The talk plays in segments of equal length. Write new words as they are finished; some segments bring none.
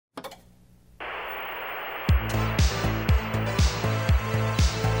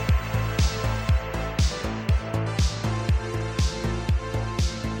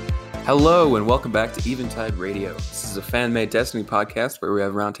Hello and welcome back to Eventide Radio. This is a fan-made Destiny podcast where we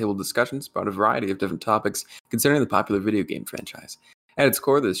have roundtable discussions about a variety of different topics concerning the popular video game franchise. At its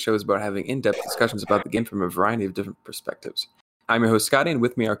core, this show is about having in-depth discussions about the game from a variety of different perspectives. I'm your host, Scotty, and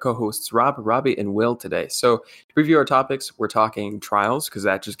with me are co-hosts Rob, Robbie, and Will today. So, to preview our topics, we're talking Trials, because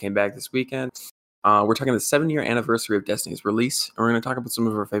that just came back this weekend. We're talking the 7-year anniversary of Destiny's release, and we're going to talk about some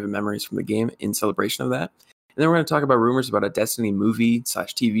of our favorite memories from the game in celebration of that. And then we're going to talk about rumors about a Destiny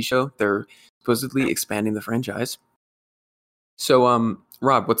movie/TV show. They're supposedly expanding the franchise. So,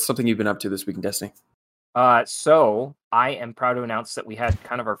 Rob, what's something you've been up to this week in Destiny? So I am proud to announce that we had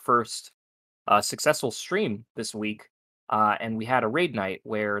kind of our first successful stream this week. And we had a raid night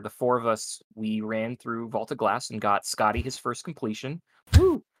where the four of us, we ran through Vault of Glass and got Scotty his first completion.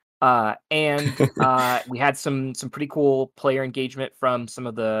 Woo! And we had some pretty cool player engagement from some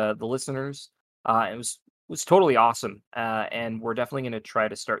of the listeners. It was totally awesome. And we're definitely going to try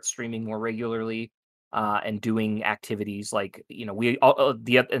to start streaming more regularly and doing activities like,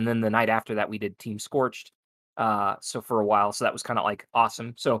 and then the night after that we did Team Scorched. So for a while, so that was kind of like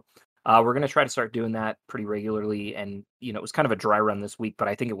awesome. So we're going to try to start doing that pretty regularly. And, it was kind of a dry run this week, but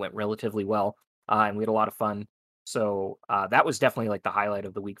I think it went relatively well. And we had a lot of fun. So that was definitely like the highlight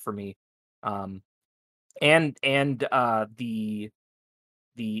of the week for me. And the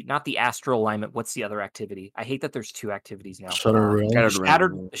not the astral alignment. What's the other activity? I hate that there's two activities now.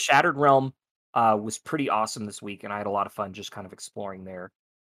 Shattered Realm was pretty awesome this week, and I had a lot of fun just kind of exploring there.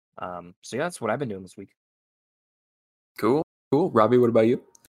 So yeah, that's what I've been doing this week. Cool. Robbie, what about you?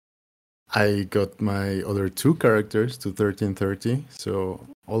 I got my other two characters to 1330, so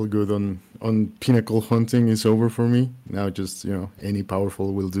all good on pinnacle hunting is over for me. Now just, any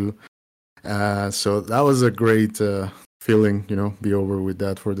powerful will do. So that was a great feeling, be over with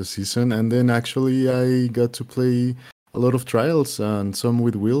that for the season. And then actually I got to play a lot of Trials and some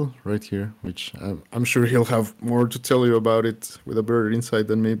with Will right here, which I'm sure he'll have more to tell you about it with a better insight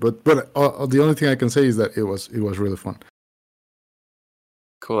than me. But the only thing I can say is that it was really fun.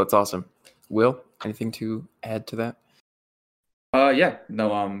 Cool, that's awesome. Will, anything to add to that?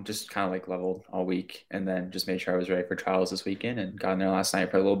 Just kind of like leveled all week and then just made sure I was ready for Trials this weekend and got in there last night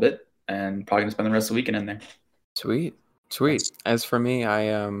for a little bit and probably gonna spend the rest of the weekend in there. Sweet. As for me,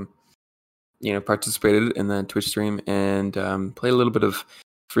 I participated in the Twitch stream and played a little bit of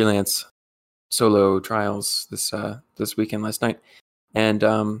freelance solo Trials this weekend last night, and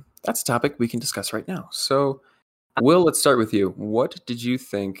that's a topic we can discuss right now. So, Will, let's start with you. What did you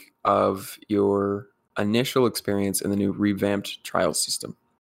think of your initial experience in the new revamped Trials system?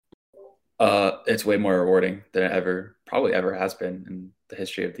 It's way more rewarding than it probably ever has been in the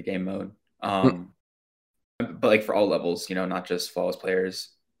history of the game mode. But like for all levels, not just flawless players.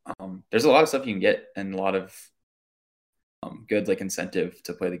 There's a lot of stuff you can get and a lot of good like incentive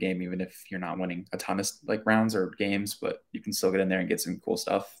to play the game, even if you're not winning a ton of like rounds or games, but you can still get in there and get some cool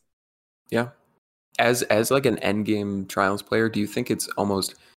stuff. Yeah. As like an end game Trials player, do you think it's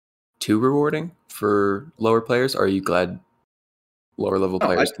almost too rewarding for lower players? Or are you glad lower level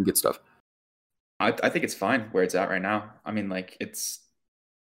players can get stuff? I think it's fine where it's at right now. I mean, like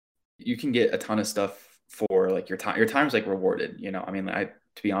you can get a ton of stuff for like your time. Your time's like rewarded, I mean, to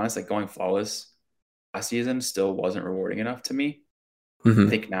be honest, like going flawless last season still wasn't rewarding enough to me. Mm-hmm. I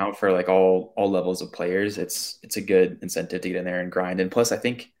think now for like all levels of players, it's a good incentive to get in there and grind. And plus, I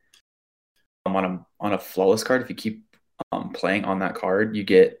think on a flawless card, if you keep playing on that card, you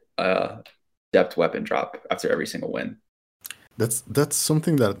get a depth weapon drop after every single win. That's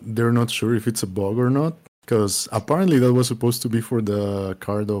something that they're not sure if it's a bug or not, because apparently that was supposed to be for the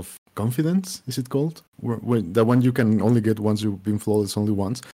card of Confidence, is it called? The one you can only get once you've been flawless only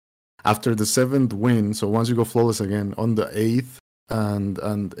once. After the 7th win, so once you go flawless again, on the 8th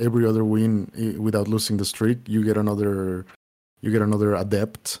and every other win without losing the streak, you get another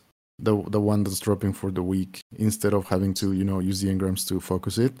adept, the one that's dropping for the week, instead of having to, use the engrams to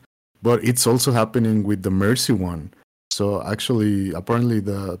focus it. But it's also happening with the Mercy one. So actually, apparently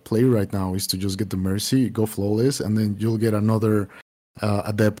the play right now is to just get the Mercy, go flawless, and then you'll get another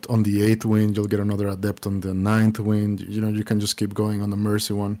adept on the 8th win, you'll get another adept on the 9th win. You can just keep going on the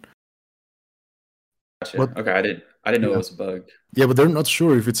Mercy one. Gotcha. But, okay, I didn't know it was a bug. Yeah, but they're not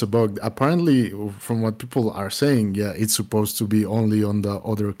sure if it's a bug. Apparently, from what people are saying, yeah, it's supposed to be only on the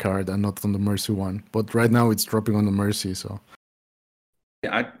other card and not on the Mercy one. But right now it's dropping on the Mercy, so.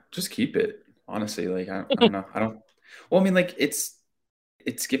 Yeah, I just keep it, honestly. Like, I don't know. Well, I mean, like, it's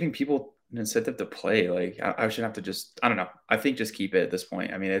giving people an incentive to play. Like, I should have to just, I don't know. I think just keep it at this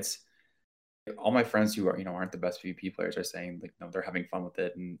point. I mean, it's all my friends who are, aren't the best PvP players are saying, like, no, they're having fun with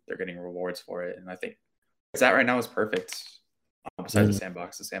it and they're getting rewards for it. And I think it's that right now is perfect. Besides Yeah.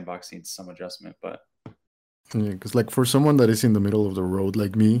 the sandbox needs some adjustment, but Yeah, because like for someone that is in the middle of the road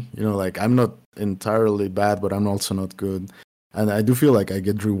like me, like I'm not entirely bad, but I'm also not good. And I do feel like I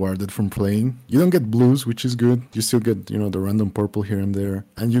get rewarded from playing. You don't get blues, which is good. You still get, the random purple here and there.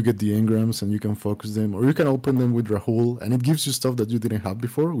 And you get the engrams and you can focus them. Or you can open them with Rahul. And it gives you stuff that you didn't have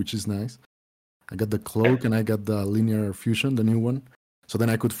before, which is nice. I got the cloak and I got the linear fusion, the new one. So then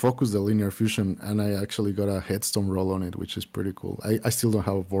I could focus the linear fusion and I actually got a headstone roll on it, which is pretty cool. I still don't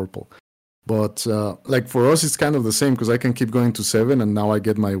have a Vorpal. But like for us, it's kind of the same because I can keep going to 7 and now I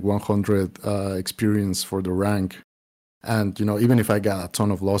get my 100 experience for the rank. And, even if I got a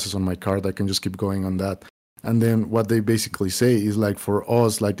ton of losses on my card, I can just keep going on that. And then what they basically say is like for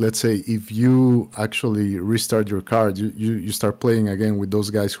us, like let's say if you actually restart your card, you start playing again with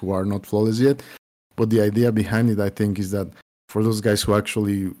those guys who are not flawless yet. But the idea behind it, I think, is that for those guys who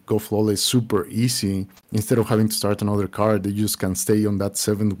actually go flawless super easy, instead of having to start another card, they just can stay on that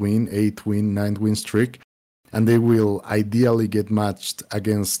 7th win, 8th win, 9th win streak. And they will ideally get matched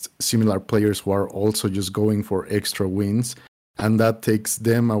against similar players who are also just going for extra wins. And that takes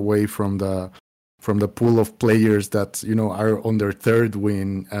them away from the pool of players that, are on their 3rd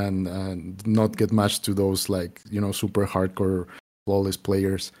win and not get matched to those like, super hardcore flawless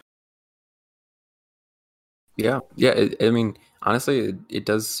players. Yeah. I mean, honestly, it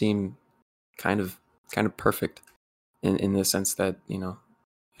does seem kind of perfect in the sense that,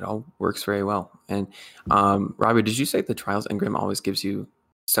 it all works very well. And Robbie, did you say the Trials engram always gives you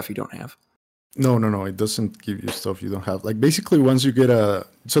stuff you don't have? No, it doesn't give you stuff you don't have. Like basically once you get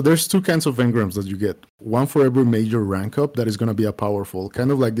so there's 2 kinds of engrams that you get. One for every major rank up that is going to be a powerful,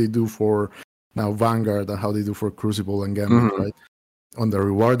 kind of like they do for now Vanguard and how they do for Crucible and Gambit, right? On the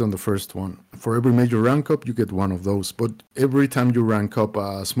reward on the first one. For every major rank up, you get one of those. But every time you rank up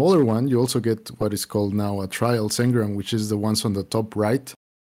a smaller one, you also get what is called now a Trials engram, which is the ones on the top right.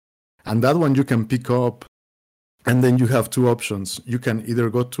 And that one you can pick up, and then you have 2 options. You can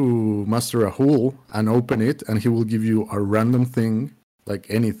either go to Master Rahul and open it, and he will give you a random thing, like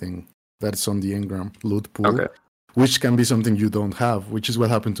anything that's on the engram, loot pool, which can be something you don't have, which is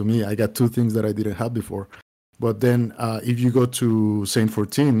what happened to me. I got 2 things that I didn't have before. But then if you go to Saint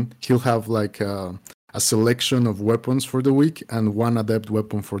 14, he'll have like a selection of weapons for the week and 1 adept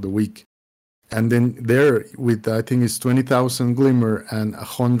weapon for the week. And then there, with I think it's 20,000 Glimmer and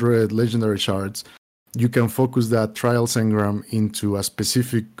 100 legendary shards, you can focus that Trials engram into a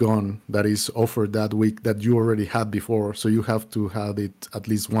specific gun that is offered that week that you already had before. So you have to have it at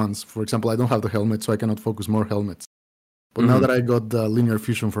least once. For example, I don't have the helmet, so I cannot focus more helmets. But now that I got the linear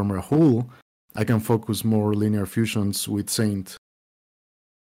fusion from Rahul, I can focus more linear fusions with Saint.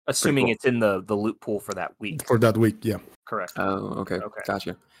 Assuming it's in the loot pool for that week. For that week, yeah. Correct. Oh, okay.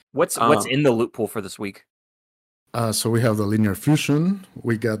 Gotcha. What's in the loot pool for this week? So we have the linear fusion,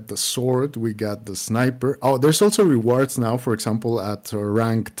 we got the sword, we got the sniper. Oh, there's also rewards now, for example, at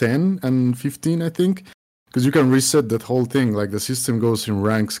rank 10 and 15, I think. Because you can reset that whole thing. Like the system goes in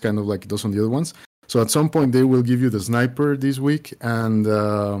ranks kind of like it does on the other ones. So at some point they will give you the sniper this week and...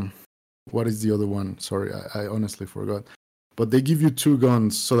 what is the other one? Sorry, I honestly forgot. But they give you 2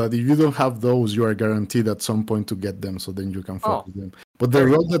 guns so that if you don't have those, you are guaranteed at some point to get them. So then you can focus them. But the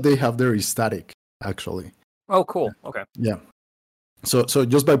roll that they have there is static, actually. Oh, cool. Okay. Yeah. So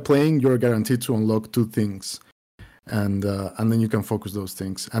just by playing, you're guaranteed to unlock 2 things. And then you can focus those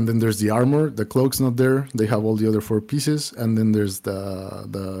things. And then there's the armor. The cloak's not there. They have all the other 4 pieces. And then there's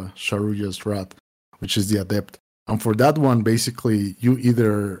the Sharuja's Wrath, which is the adept. And for that one, basically, you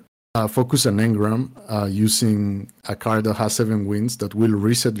either... focus an engram using a card that has 7 wins that will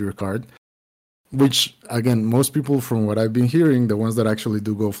reset your card, which, again, most people from what I've been hearing, the ones that actually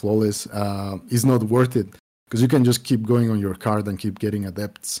do go flawless, is not worth it because you can just keep going on your card and keep getting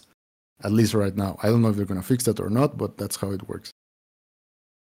adepts, at least right now. I don't know if they're going to fix that or not, but that's how it works.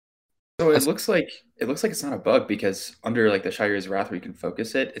 So it looks like it's not a bug because under like the Shire's Wrath where you can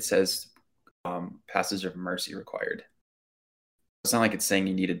focus it, it says Passage of Mercy required. It's not like it's saying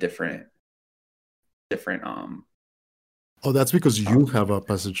you need a different Oh, that's because you have a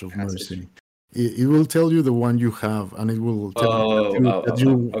Passage of Mercy. It will tell you the one you have, and it will tell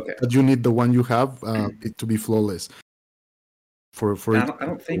you that you need the one you have it to be flawless. I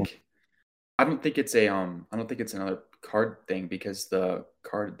don't think it's another card thing because the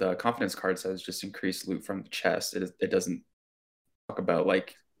confidence card says just increase loot from the chest. It doesn't talk about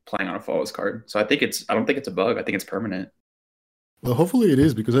like playing on a flawless card. So I don't think it's a bug. I think it's permanent. Well, hopefully it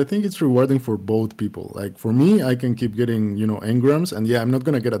is because I think it's rewarding for both people. Like for me, I can keep getting, engrams, and yeah, I'm not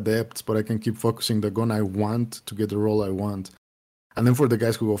gonna get adepts, but I can keep focusing the gun I want to get the roll I want. And then for the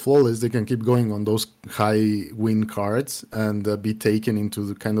guys who go flawless, they can keep going on those high win cards and be taken into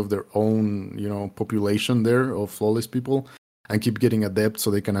the kind of their own, population there of flawless people, and keep getting adept so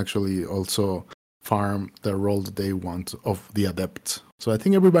they can actually also farm the role that they want of the adept. So I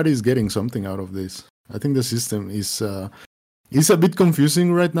think everybody is getting something out of this. I think the system is a bit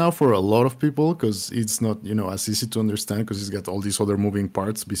confusing right now for a lot of people because it's not, as easy to understand because it's got all these other moving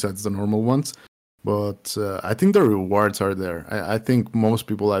parts besides the normal ones. But I think the rewards are there. I think most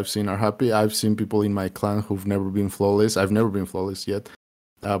people I've seen are happy. I've seen people in my clan who've never been flawless. I've never been flawless yet.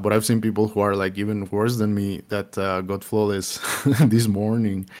 But I've seen people who are like even worse than me that got flawless this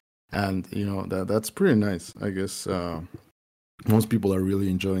morning. And, that's pretty nice. I guess most people are really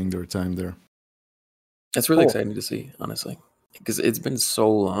enjoying their time there. That's really exciting to see, honestly. Because it's been so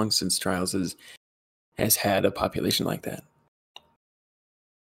long since Trials has had a population like that.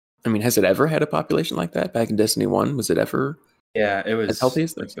 I mean, has it ever had a population like that? Back in Destiny 1, was it ever it was as healthy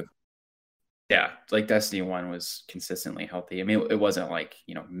as this? Like Destiny 1 was consistently healthy. I mean, it wasn't like,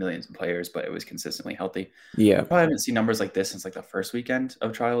 millions of players, but it was consistently healthy. Yeah. I probably haven't seen numbers like this since like the first weekend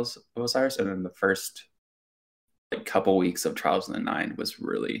of Trials of Osiris, and then the first couple weeks of Trials in the 9 was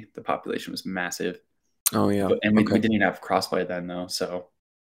really, the population was massive. Oh, yeah. And we didn't even have crossplay then, though, so.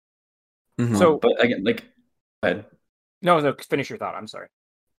 Mm-hmm. So, but again, go ahead. No, finish your thought. I'm sorry.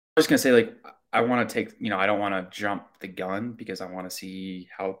 I was just going to say, I want to take, I don't want to jump the gun because I want to see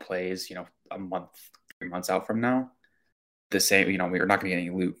how it plays, a month, 3 months out from now. The same, we're not going to get any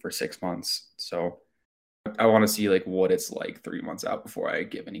loot for 6 months. So I want to see what it's like 3 months out before I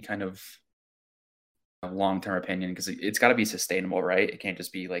give any kind of long-term opinion, because it's got to be sustainable, right? It can't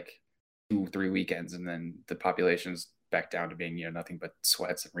just be 2-3 weekends and then the population's back down to being, nothing but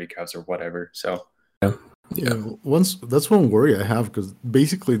sweats and recouts or whatever. So yeah, that's one worry I have, because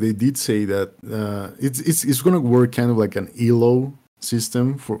basically they did say that it's going to work kind of like an elo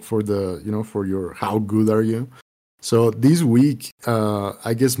system for the for your how good are you. So this week,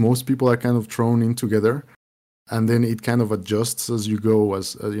 I guess most people are kind of thrown in together, and then it kind of adjusts as you go.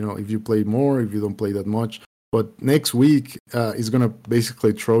 As if you play more, if you don't play that much. But next week is going to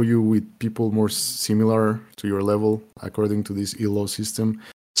basically throw you with people more similar to your level according to this elo system.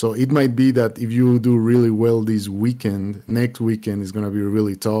 So it might be that if you do really well this weekend, next weekend is going to be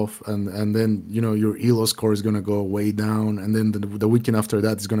really tough. And then, your elo score is going to go way down. And then the weekend after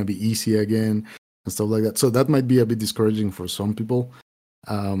that is going to be easy again and stuff like that. So that might be a bit discouraging for some people.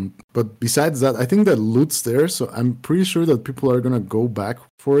 But besides that, I think that loot's there, so I'm pretty sure that people are gonna go back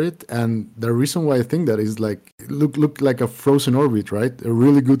for it. And the reason why I think that is look like a Frozen Orbit, right? A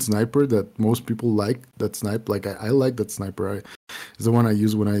really good sniper that most people like. That snipe, I like that sniper. It's the one I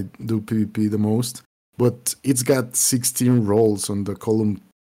use when I do PvP the most. But it's got 16 rolls on the column,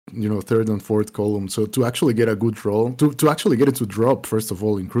 third and fourth column. So to actually get a good roll, to actually get it to drop, first of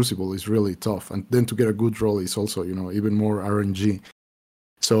all, in Crucible is really tough, and then to get a good roll is also even more RNG.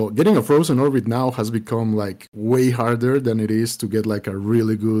 So getting a Frozen Orbit now has become way harder than it is to get a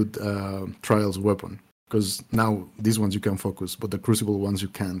really good Trials weapon, because now these ones you can focus, but the Crucible ones you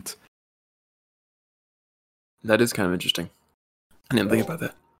can't. That is kind of interesting. I didn't think about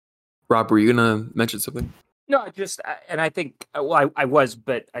that. Rob, were you gonna mention something? No, and I think I was,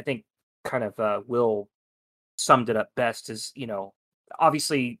 but I think kind of Will summed it up best. Is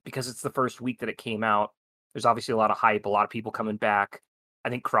obviously because it's the first week that it came out, there's obviously a lot of hype, a lot of people coming back. I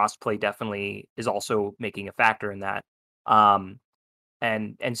think crossplay definitely is also making a factor in that. And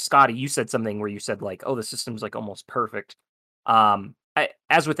Scotty, you said something where you said oh, the system's almost perfect.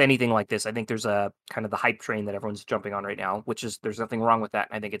 As with anything like this, I think there's a kind of the hype train that everyone's jumping on right now, which is there's nothing wrong with that.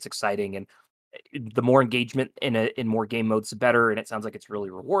 I think it's exciting, and the more engagement in more game modes, the better. And it sounds like it's really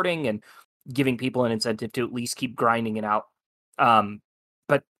rewarding and giving people an incentive to at least keep grinding it out.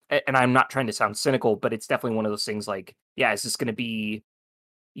 But I'm not trying to sound cynical, but it's definitely one of those things is this going to be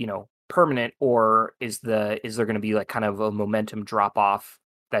permanent, or is there going to be kind of a momentum drop off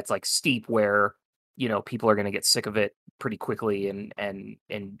that's steep where people are going to get sick of it pretty quickly and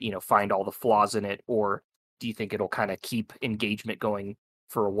find all the flaws in it? Or do you think it'll kind of keep engagement going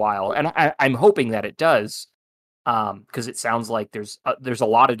for a while? And I'm hoping that it does, because it sounds like there's a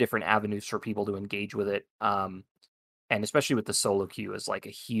lot of different avenues for people to engage with it, and especially with the solo queue is a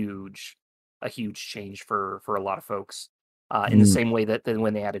huge change for a lot of folks. In the same way that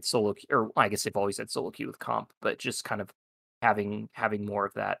when they added solo queue, or I guess they've always had solo queue with comp, but just kind of having more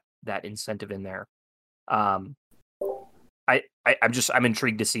of that incentive in there. I'm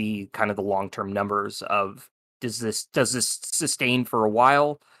intrigued to see kind of the long-term numbers of does this sustain for a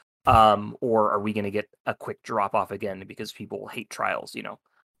while, or are we going to get a quick drop off again because people hate Trials?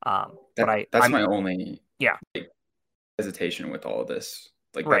 But that's my only hesitation with all of this.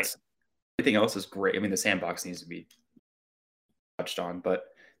 Like Right. that's everything else is great. I mean, the sandbox needs to be touched on, but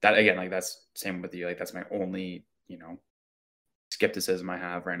that again, like that's same with you. Like that's my only, skepticism I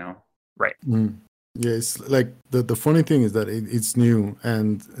have right now. Right. Yeah, it's like the funny thing is that it's new,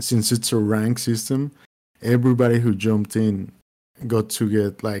 and since it's a rank system, everybody who jumped in got to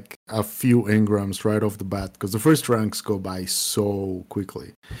get like a few engrams right off the bat, because the first ranks go by so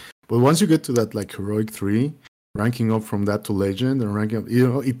quickly. But once you get to that like heroic 3, ranking up from that to legend and ranking up,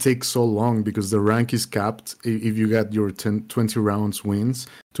 it takes so long because the rank is capped if you get your 20 rounds wins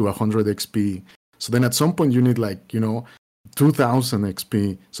to 100 XP. So then at some point you need like 2000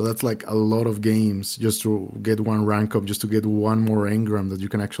 XP. So that's like a lot of games just to get one rank up, just to get one more engram that you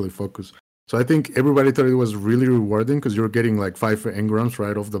can actually focus. So I think everybody thought it was really rewarding because you're getting like 5 engrams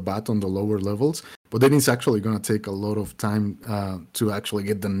right off the bat on the lower levels. But then it's actually going to take a lot of time to actually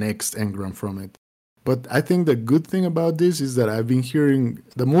get the next engram from it. But I think the good thing about this is that I've been hearing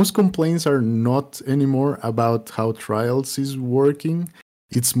the most complaints are not anymore about how Trials is working.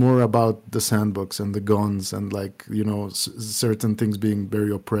 It's more about the sandbox and the guns and like, certain things being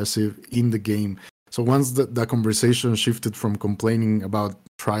very oppressive in the game. So once the conversation shifted from complaining about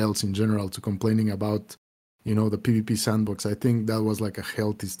Trials in general to complaining about, the PvP sandbox, I think that was like a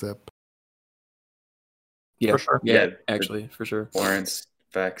healthy step. Yeah, For sure. Yeah, actually, for sure. Lawrence,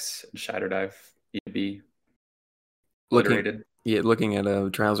 Vex, and Shatterdive need to be Looking obliterated. at a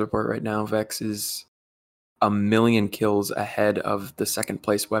Trials report right now, Vex is 1 million kills ahead of the second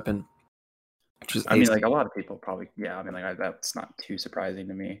place weapon. Which is I mean, like a lot of people probably, that's not too surprising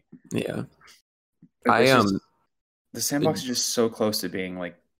to me. Yeah. The sandbox is just so close to being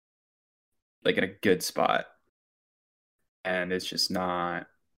like in a good spot, and it's just not.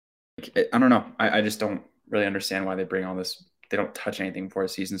 I don't know. I just don't really understand why they bring all this. They don't touch anything before a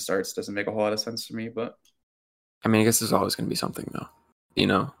season starts. Doesn't make a whole lot of sense to me. But I mean, I guess there's always going to be something, though.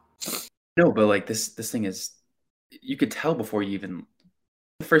 No, but like this thing is, you could tell before you even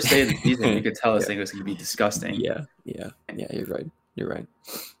the first day of the season, you could tell this thing was going to be disgusting. Yeah. You're right.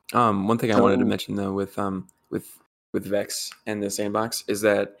 One thing I wanted to mention though with Vex and the sandbox is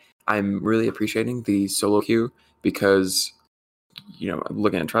that I'm really appreciating the solo queue because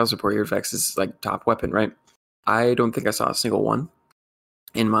looking at Trials report here, Vex is like top weapon, right? I don't think I saw a single one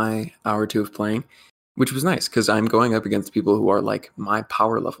in my hour or two of playing, which was nice because I'm going up against people who are like my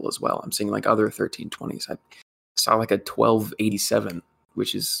power level as well. I'm seeing like other 1320s. I saw like a 1287,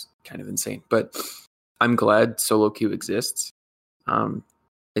 which is kind of insane, but I'm glad solo queue exists.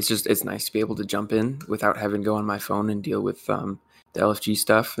 It's nice to be able to jump in without having to go on my phone and deal with the LFG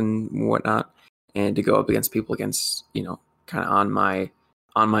stuff and whatnot, and to go up against people against kind of on my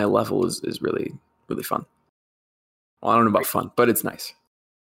level is really, really fun. Well, I don't know about fun, but it's nice.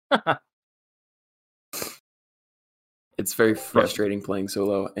 It's very frustrating playing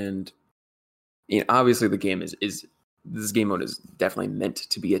solo, and obviously the game is this game mode is definitely meant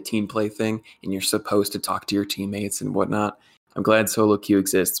to be a team play thing, and you're supposed to talk to your teammates and whatnot. I'm glad solo queue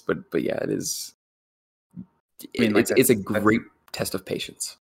exists, but yeah, it is. It's a great test of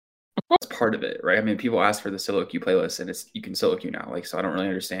patience. That's part of it, right? I mean, people ask for the solo queue playlist, and you can solo queue now. Like, so I don't really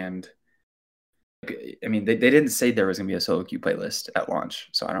understand. I mean, they didn't say there was going to be a solo queue playlist at launch,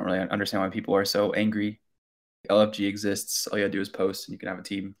 so I don't really understand why people are so angry. LFG exists. All you gotta do is post, and you can have a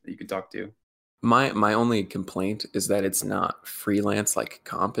team that you can talk to. My only complaint is that it's not freelance like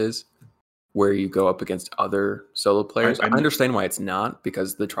comp is, where you go up against other solo players. I understand why it's not,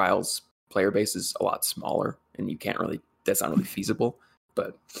 because the Trials player base is a lot smaller, and that's not really feasible.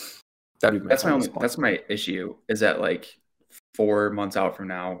 But that's my issue. Is that like 4 months out from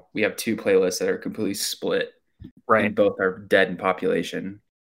now, we have 2 playlists that are completely split, right? And both are dead in population.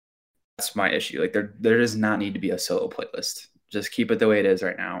 That's my issue. Like there does not need to be a solo playlist. Just keep it the way it is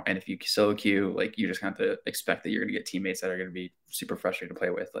right now. And if you solo queue, like you just have to expect that you're going to get teammates that are going to be super frustrating to play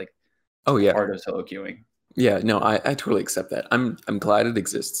with. Like, part of solo queuing. Yeah, no, I totally accept that. I'm glad it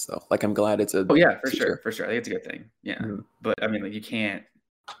exists though. Like I'm glad it's a. Oh yeah, for sure. I think it's a good thing. Yeah, But I mean, like you can't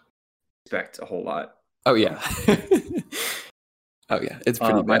expect a whole lot. Oh yeah. Oh yeah, it's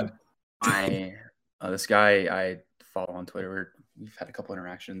pretty bad. This guy I follow on Twitter, we've had a couple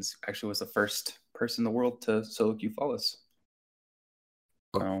interactions. Actually, was the first person in the world to solo queue Flawless.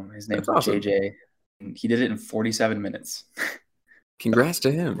 So his name's awesome. JJ. And he did it in 47 minutes. Congrats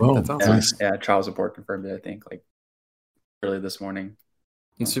to him. Oh, that's awesome. Yeah, Trials report confirmed it, I think, like early this morning.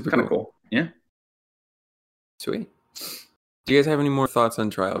 It's super cool. Yeah. Sweet. Do you guys have any more thoughts on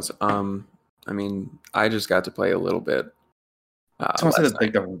Trials? I mean, I just got to play a little bit. I just want to say that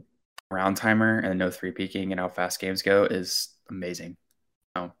like the round timer and no 3 peaking and how fast games go is amazing.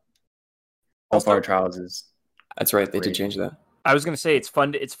 So far, Trials is That's right. They did Great. change that. I was gonna say it's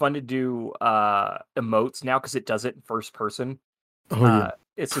fun. It's fun to do emotes now because it does it in first person. Oh yeah.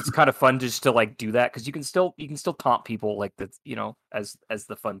 It's kind of fun just to like do that because you can still taunt people like that's as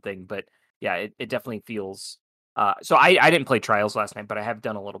the fun thing. But yeah, it definitely feels. So I didn't play Trials last night, but I have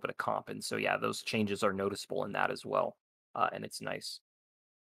done a little bit of comp, and so yeah, those changes are noticeable in that as well, and it's nice.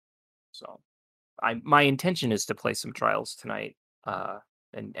 So my intention is to play some Trials tonight,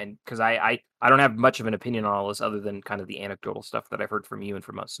 and because I don't have much of an opinion on all this other than kind of the anecdotal stuff that I've heard from you and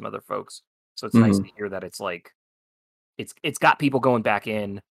from some other folks. So it's nice to hear that it's like it's got people going back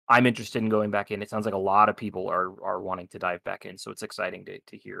in. I'm interested in going back in. It sounds like a lot of people are wanting to dive back in, so it's exciting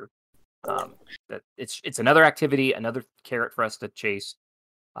to hear that it's another activity, another carrot for us to chase,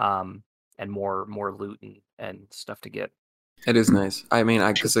 and more loot and stuff to get. It is nice. I mean,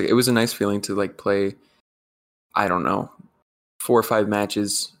 because it was a nice feeling to like play. I don't know, 4 or 5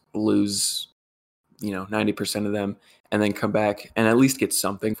 matches, lose, 90% of them, and then come back and at least get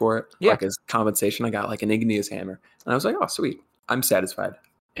something for it. Yeah. Like as compensation, I got like an Igneous Hammer, and I was like, "Oh, sweet! I'm satisfied."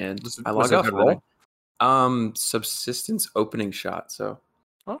 And I was logged it a off good for the roll? night. Subsistence opening shot. So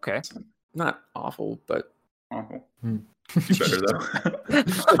Okay. not awful, but Awful. Hmm. Better though.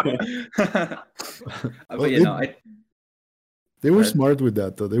 Well, they were Right. smart with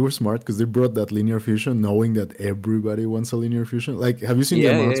that, though. They were smart because they brought that linear fusion, knowing that everybody wants a linear fusion. Like, have you seen the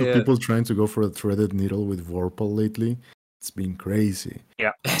Yeah, amounts yeah, of yeah. people trying to go for a threaded needle with Vorpal lately? It's been crazy.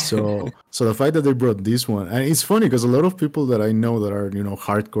 Yeah. So the fact that they brought this one, and it's funny because a lot of people that I know that are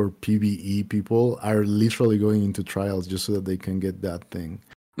hardcore PvE people are literally going into trials just so that they can get that thing.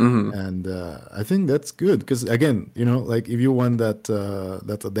 Mhm. And I think that's good because again, like if you want that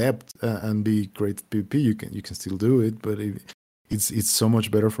adept and be great at PvP, you can still do it, but it's so much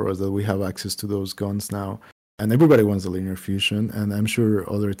better for us that we have access to those guns now, and everybody wants the linear fusion, and I'm sure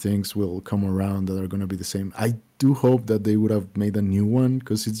other things will come around that are going to be the same. I do hope that they would have made a new one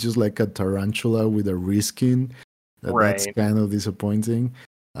because it's just like a tarantula with a reskin. That's Right. kind of disappointing.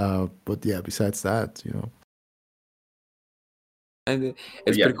 But yeah, besides that, And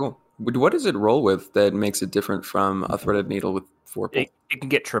it's Yeah. pretty cool. What does it roll with that makes it different from a threaded needle with Vorpal? It can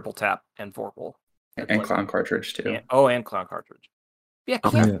get triple tap and Vorpal. And clown cartridge too. And clown cartridge. Yeah,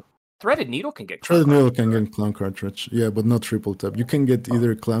 Okay. Yeah. threaded needle can get Threaded clown needle cartridge, can right? get clown cartridge, yeah, but not triple tap. You can get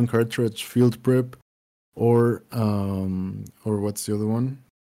either clown cartridge, field prep, or what's the other one?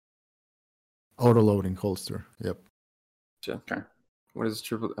 Auto loading holster. Yep. Okay. What is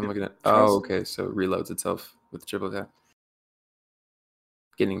triple? I'm looking at. Trials- Oh, okay. So it reloads itself with triple tap.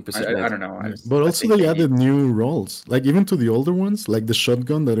 Getting I precision. don't know. But I also think they need- added new roles, like even to the older ones, like the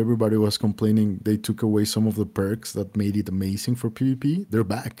shotgun that everybody was complaining they took away some of the perks that made it amazing for PvP. They're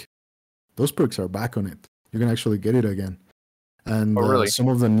back. Those perks are back on it. You can actually get it again. And Oh, really? some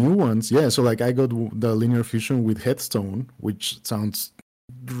of the new ones, yeah. So like I got the linear fusion with Headstone, which sounds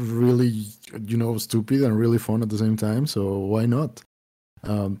really, stupid and really fun at the same time. So why not?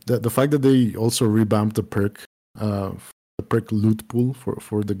 The fact that they also revamped the perk loot pool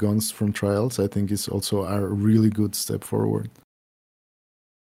for the guns from Trials, I think is also a really good step forward.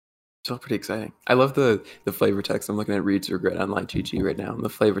 Still pretty exciting. I love the flavor text. I'm looking at Reed's Regret Online GG right now, and the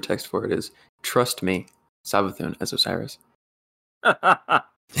flavor text for it is "Trust me, Savathun as Osiris."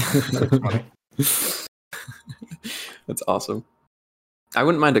 That's awesome. I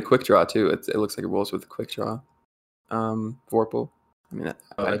wouldn't mind a quick draw too. It looks like it rolls with a quick draw. Vorpal. I mean,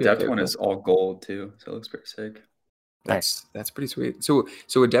 I'd be Adept okay one with is that. all gold too, so it looks pretty sick. That's pretty sweet. So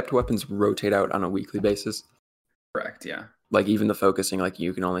adept weapons rotate out on a weekly basis. Correct. Yeah. Like even the focusing, like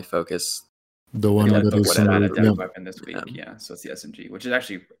you can only focus. The one Yeah, that but is what An added, yeah. adept weapon this week. Yeah. Yeah. So it's the SMG, which is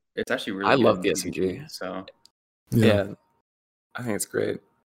actually really. I good love in the PvP, SMG. So Yeah. I think it's great.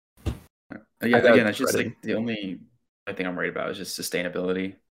 yeah. I got Again, it's just threaded. like the only thing I'm worried about is just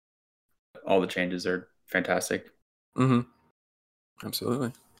sustainability. All the changes are fantastic. Mm-hmm.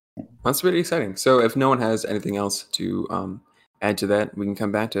 Absolutely. That's really exciting. So if no one has anything else to add to that, we can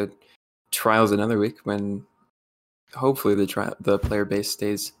come back to Trials another week when hopefully the player base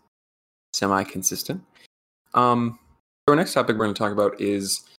stays semi-consistent. Our next topic we're going to talk about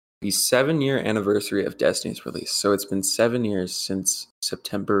is the 7-year anniversary of Destiny's release. So it's been 7 years since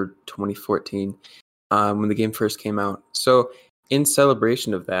September 2014 when the game first came out. So in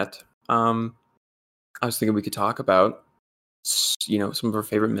celebration of that, I was thinking we could talk about some of our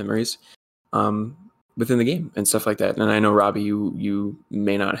favorite memories within the game and stuff like that. And I know, Robbie, you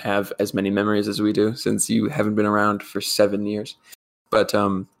may not have as many memories as we do since you haven't been around for 7 years, but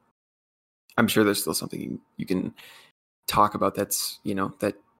I'm sure there's still something you can talk about that's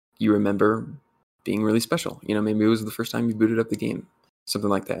that you remember being really special. Maybe it was the first time you booted up the game, something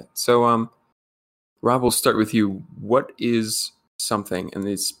like that. So Rob, we'll start with you. What is something in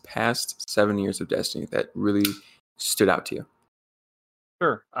these past 7 years of Destiny that really stood out to you?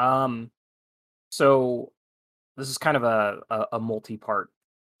 Sure. So this is kind of a multi-part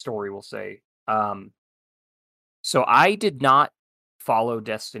story, we'll say. So I did not follow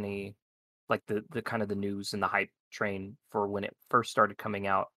Destiny, like the kind of the news and the hype train for when it first started coming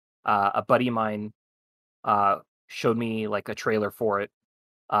out. A buddy of mine uh, showed me like a trailer for it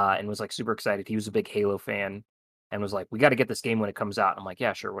and was like super excited. He was a big Halo fan and was like, "We got to get this game when it comes out." I'm like,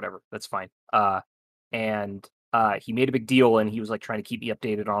 "Yeah, sure, whatever, that's fine." And he made a big deal and he was like trying to keep me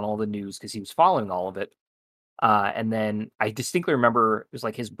updated on all the news because he was following all of it. And then I distinctly remember it was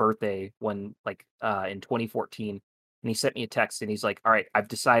like his birthday when like in 2014, and he sent me a text and he's like, "All right, I've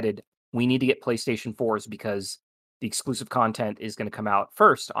decided we need to get PlayStation 4s because the exclusive content is going to come out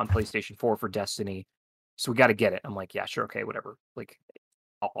first on PlayStation 4 for Destiny. So we got to get it." I'm like, "Yeah, sure, okay, whatever. Like,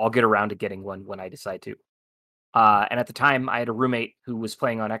 I'll get around to getting one when I decide to." And at the time, I had a roommate who was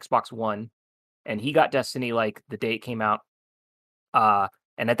playing on Xbox One, and he got Destiny like the day it came out. Uh,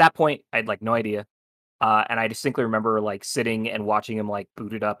 and at that point, I had like no idea. And I distinctly remember like sitting and watching him like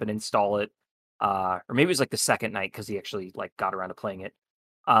boot it up and install it. Or maybe it was like the second night because he actually like got around to playing it.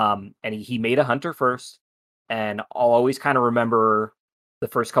 And he made a hunter first, and I'll always kind of remember the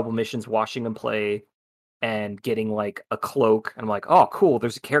first couple missions watching him play and getting like a cloak. And I'm like, "Oh, cool!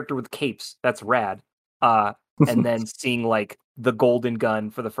 There's a character with capes. That's rad." And then seeing like the golden gun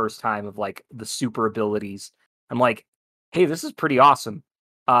for the first time of like the super abilities. I'm like, "Hey, this is pretty awesome."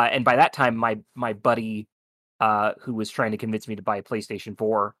 And by that time, my buddy, who was trying to convince me to buy a PlayStation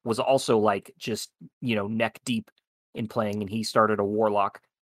 4, was also like just neck deep in playing, and he started a Warlock.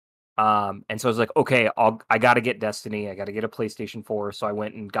 And so I was like, okay, I got to get Destiny. I got to get a PlayStation 4. So I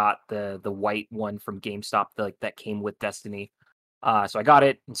went and got the white one from GameStop, like that came with Destiny. So I got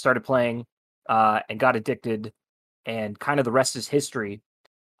it and started playing, and got addicted, and kind of the rest is history.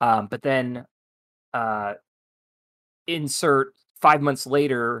 But then, uh, insert 5 months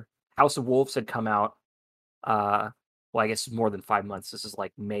later, House of Wolves had come out. Well, I guess more than 5 months. This is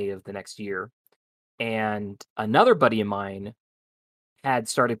like May of the next year. And another buddy of mine had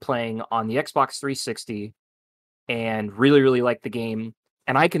started playing on the Xbox 360 and really, really liked the game.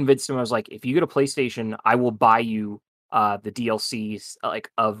 And I convinced him, I was like, if you get a PlayStation, I will buy you the DLCs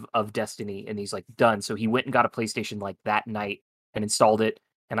like of Destiny. And he's like, done. So he went and got a PlayStation like that night and installed it.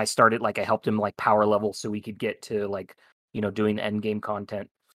 And I started like I helped him like power level so we could get to like, doing the end game content.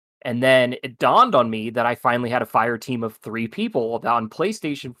 And then it dawned on me that I finally had a fire team of 3 people on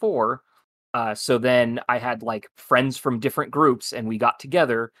PlayStation 4. So then I had like friends from different groups, and we got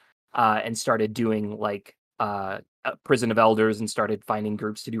together and started doing like Prison of Elders and started finding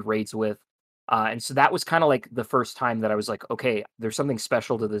groups to do raids with. And so that was kind of like the first time that I was like, okay, there's something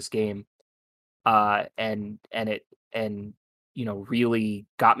special to this game. And it really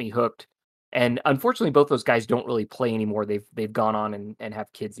got me hooked. And unfortunately, both those guys don't really play anymore. They've gone on and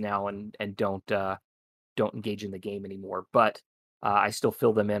have kids now and don't engage in the game anymore. But I still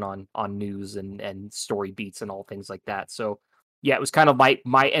fill them in on news and story beats and all things like that. So yeah, it was kind of my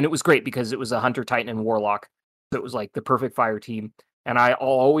and it was great because it was a Hunter, Titan, and Warlock. So it was like the perfect fire team. And I'll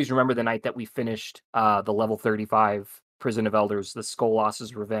always remember the night that we finished the level 35 Prison of Elders, the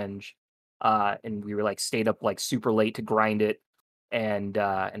Skolas's Revenge. And we were like stayed up like super late to grind it. And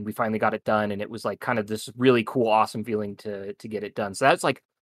we finally got it done, and it was like kind of this really cool, awesome feeling to get it done. So that's like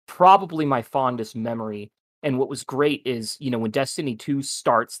probably my fondest memory. And what was great is, when Destiny 2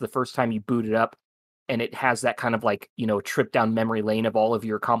 starts, the first time you boot it up, and it has that kind of like, trip down memory lane of all of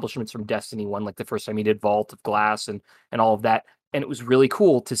your accomplishments from Destiny 1, like the first time you did Vault of Glass and all of that. And it was really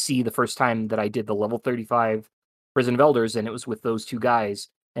cool to see the first time that I did the level 35 Prison of Elders, and it was with those 2 guys.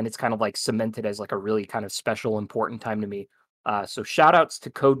 And it's kind of like cemented as like a really kind of special, important time to me. So shout outs to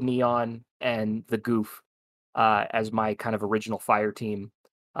Code Neon and the Goof as my kind of original fire team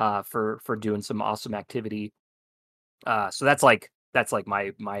for doing some awesome activity. So that's like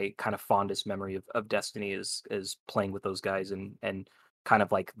my kind of fondest memory of Destiny is playing with those guys and kind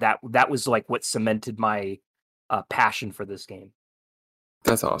of like that was like what cemented my passion for this game.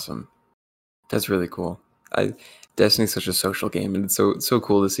 That's awesome. That's really cool. Destiny's such a social game, and it's so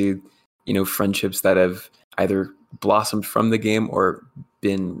cool to see, friendships that have either blossomed from the game or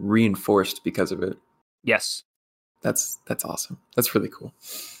been reinforced because of it. Yes. That's awesome. That's really cool.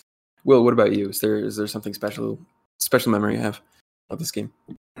 Will, what about you? Is there something special memory you have of this game?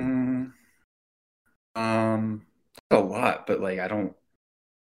 A lot, but like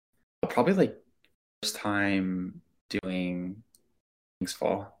probably like first time doing King's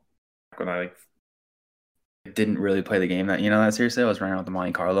Fall when I didn't really play the game that seriously. I was running around with the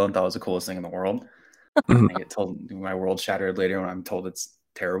Monte Carlo and thought it was the coolest thing in the world. I get told my world shattered later when I'm told it's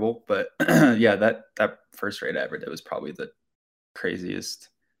terrible. But yeah, that first raid I ever did was probably the craziest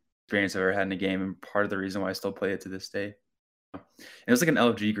experience I've ever had in a game, and part of the reason why I still play it to this day. And it was like an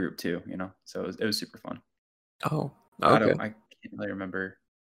LFG group too, so it was super fun. Oh, I okay. can't really remember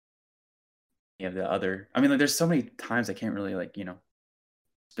any of the other. I mean, like, there's so many times I can't really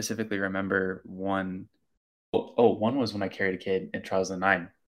specifically remember one. One was when I carried a kid in Trials of the Nine,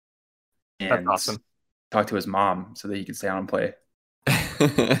 That's and awesome. talked to his mom so that he could stay on and play.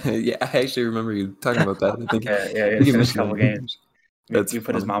 Yeah, I actually remember you talking about that. I think Yeah, you finished a couple mentioned that. games. That's We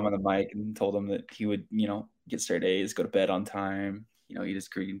put his funny. mom on the mic and told him that he would, get straight A's, go to bed on time, eat his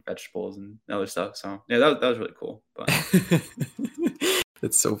green vegetables and other stuff. So yeah, that was really cool. But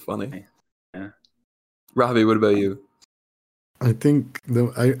That's so funny. yeah. Robbie, what about you? I think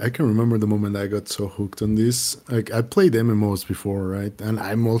I can remember the moment I got so hooked on this. Like I played MMOs before, right? And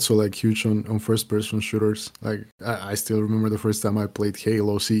I'm also like huge on first person shooters. Like I still remember the first time I played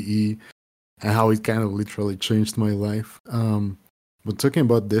Halo CE and how it kind of literally changed my life. But talking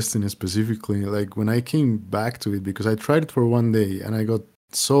about Destiny specifically, like when I came back to it, because I tried it for one day and I got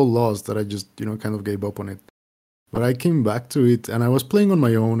so lost that I just kind of gave up on it. But I came back to it and I was playing on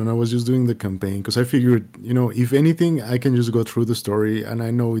my own and I was just doing the campaign because I figured, if anything, I can just go through the story and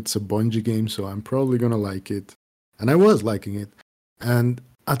I know it's a Bungie game, so I'm probably going to like it. And I was liking it. And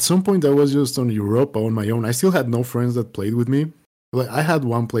at some point, I was just on Europa on my own. I still had no friends that played with me. Like I had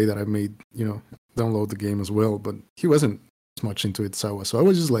one play that I made, download the game as well, but he wasn't as much into it, Sawa. So I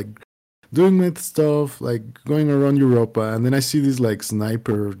was just like doing my stuff, like going around Europa, and then I see this like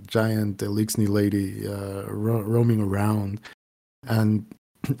sniper giant Elixni lady roaming around, and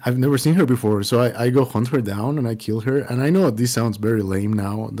I've never seen her before. So I go hunt her down and I kill her. And I know this sounds very lame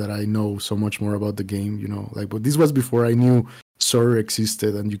now that I know so much more about the game, but this was before I knew Sor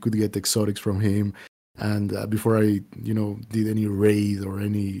existed and you could get exotics from him. And before I, did any raid or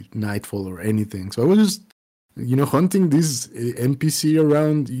any nightfall or anything. So I was just hunting this NPC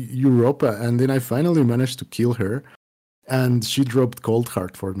around Europa, and then I finally managed to kill her, and she dropped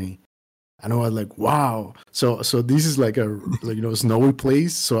Coldheart for me, and I was like, "Wow!" So this is like a snowy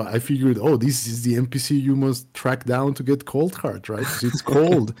place. So I figured, oh, this is the NPC you must track down to get Coldheart, right? Because it's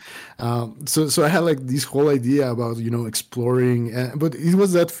cold. So I had like this whole idea about exploring, but it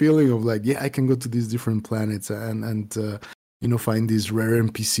was that feeling of like, yeah, I can go to these different planets and find these rare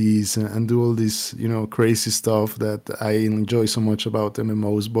NPCs and do all this, crazy stuff that I enjoy so much about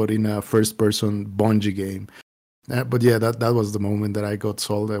MMOs, but in a first-person Bungie game. But yeah, that was the moment that I got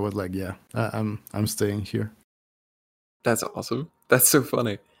sold. I was like, yeah, I'm staying here. That's awesome. That's so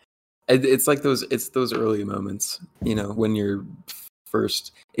funny. It's like those early moments, when you're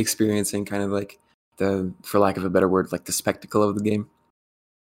first experiencing kind of like for lack of a better word, like the spectacle of the game,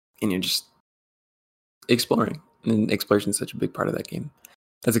 and you're just exploring. And exploration is such a big part of that game.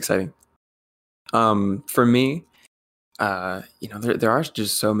 That's exciting. For me, there are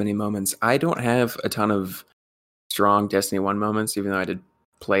just so many moments. I don't have a ton of strong Destiny 1 moments, even though I did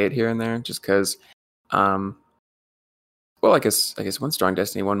play it here and there, just because, well, I guess one strong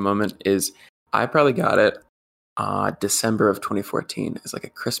Destiny 1 moment is I probably got it December of 2014 as like a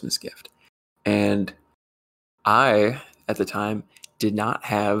Christmas gift. And I, at the time, did not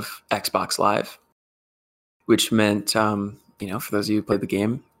have Xbox Live, which meant, for those of you who played the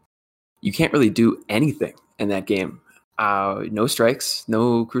game, you can't really do anything in that game. No strikes,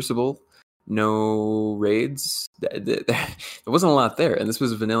 no Crucible, no raids. There wasn't a lot there, and this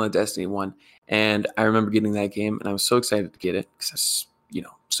was vanilla Destiny 1. And I remember getting that game, and I was so excited to get it because I was,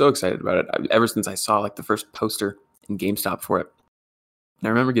 so excited about it ever since I saw like the first poster in GameStop for it. And I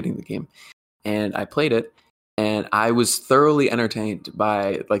remember getting the game, and I played it, and I was thoroughly entertained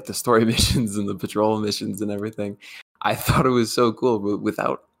by like the story missions and the patrol missions and everything. I thought it was so cool, but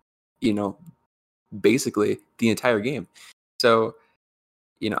without, basically the entire game. So,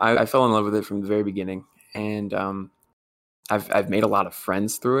 I fell in love with it from the very beginning, and I've made a lot of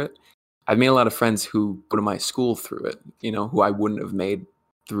friends through it. I've made a lot of friends who go to my school through it, who I wouldn't have made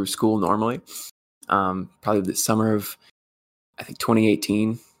through school normally. Probably the summer of, I think,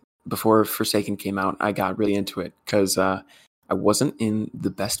 2018, before Forsaken came out, I got really into it because I wasn't in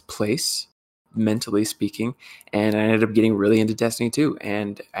the best place, mentally speaking, and I ended up getting really into Destiny 2,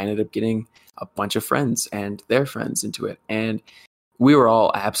 and I ended up getting a bunch of friends and their friends into it, and we were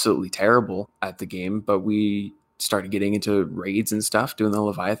all absolutely terrible at the game, but we started getting into raids and stuff, doing the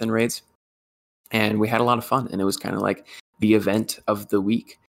Leviathan raids, and we had a lot of fun, and it was kind of like the event of the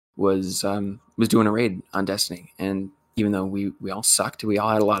week was doing a raid on Destiny. And even though we all sucked, we all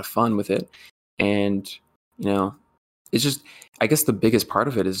had a lot of fun with it. And it's just, I guess the biggest part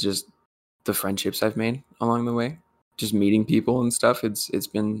of it is just the friendships I've made along the way, just meeting people and stuff. It's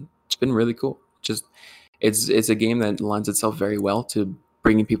been really cool. Just it's a game that lends itself very well to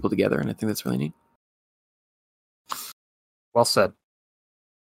bringing people together, and I think that's really neat. Well said.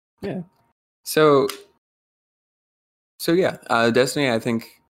 Yeah. So yeah, Destiny. I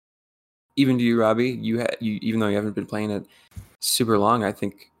think even to you, Robbie, you even though you haven't been playing it super long, I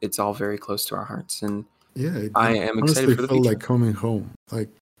think it's all very close to our hearts, and Yeah, I am excited honestly for the felt future. like coming home. Like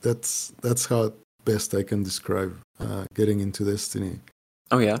that's how best I can describe getting into Destiny.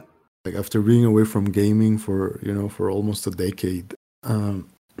 Oh yeah, Like after being away from gaming for almost a decade,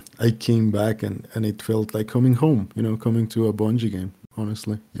 I came back and it felt like coming home. Coming to a Bungie game.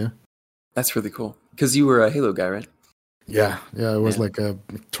 Honestly, yeah. that's really cool. Because you were a Halo guy, right? Yeah. It was Yeah. like a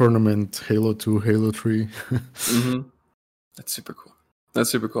tournament, Halo 2, Halo 3. Mm-hmm. That's super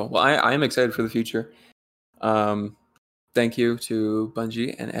cool. Well, I am excited for the future. Thank you to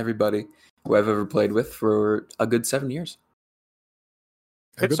Bungie and everybody who I've ever played with for a good 7 years.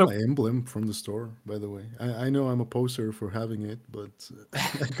 I got So- my emblem from the store, by the way. I know I'm a poser for having it, but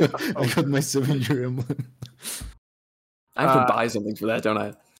I got my 7-year emblem. I have to buy something for that, don't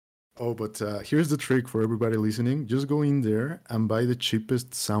I? Oh, but here's the trick for everybody listening. Just go in there and buy the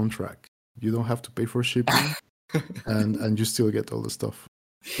cheapest soundtrack. You don't have to pay for shipping, and you still get all the stuff.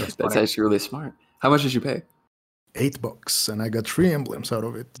 That's funny. actually really smart. How much did you pay? $8, and I got 3 emblems out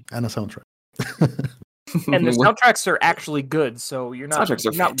of it and a soundtrack. And the What- soundtracks are actually good, so you're not Soundtracks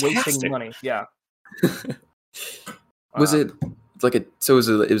are wasting fantastic. money. Yeah. Was it like a? So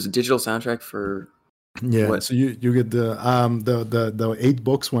it was a digital soundtrack for? Yeah, What? so you get the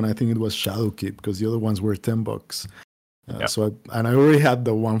 $8 one. I think it was Shadowkeep because the other ones were $10. Yeah. So I already had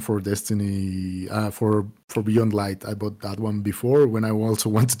the one for Destiny for Beyond Light. I bought that one before when I also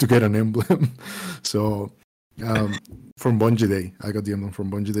wanted to get an emblem. So from Bungie Day, I got the emblem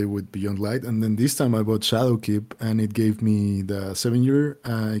from Bungie Day with Beyond Light, and then this time I bought Shadowkeep, and it gave me the 7-year.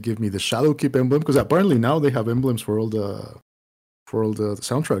 It gave me the Shadowkeep emblem because apparently now they have emblems for all the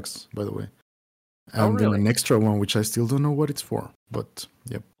soundtracks. By the way. Oh, And really? then an extra one, which I still don't know what it's for. But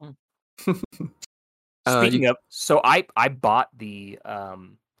yep. Speaking of, so I bought the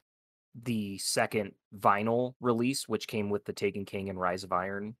second vinyl release, which came with the Taken King and Rise of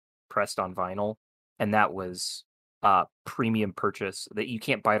Iron pressed on vinyl, and that was premium purchase that you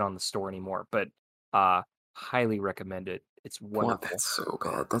can't buy it on the store anymore, but highly recommend it. It's wonderful. That's so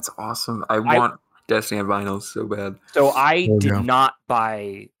bad. That's awesome. I want Destiny on vinyl so bad. So I Oh, did yeah. not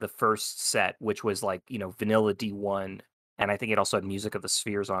buy the first set, which was like, vanilla D1, and I think it also had Music of the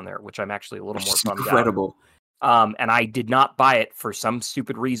Spheres on there, which I'm actually a little Which more is bummed out. incredible. And I did not buy it for some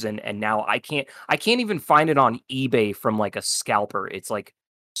stupid reason, and now I can't even find it on eBay from like a scalper. It's like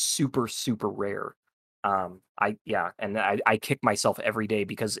super, super rare. I kick myself every day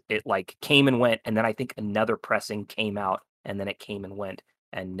because it like came and went, and then I think another pressing came out, and then it came and went,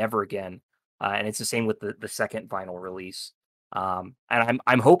 and never again. And it's the same with the second vinyl release. And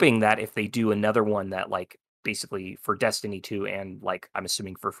I'm hoping that if they do another one that like basically for Destiny 2 and like I'm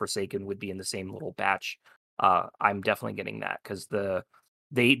assuming for Forsaken would be in the same little batch, I'm definitely getting that because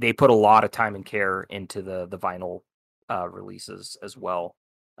they put a lot of time and care into the vinyl releases as well.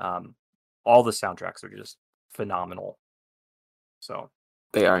 All the soundtracks are just phenomenal. So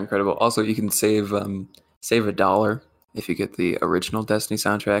They are incredible. Also, you can save $1 if you get the original Destiny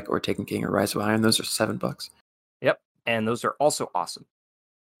soundtrack or Taken King or Rise of Iron. Those are $7. yep, and those are also awesome.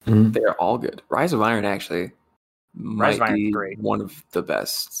 Mhm. They're all good. Rise of Iron actually Rise might of Iron's be great. one of the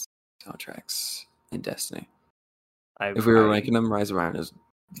best soundtracks in Destiny. I- If we were I- ranking them, Rise of Iron is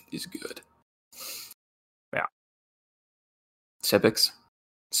good. Yeah. Sebix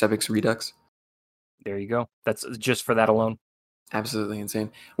Redux. There you go. That's just for that alone. Absolutely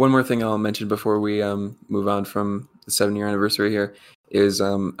insane. One more thing I'll mention before we move on from the 7-year anniversary here is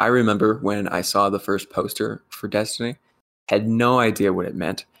I remember when I saw the first poster for Destiny, had no idea what it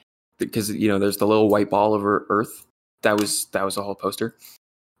meant because there's the little white ball over Earth. That was the whole poster.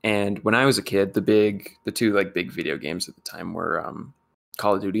 And when I was a kid, the two like big video games at the time were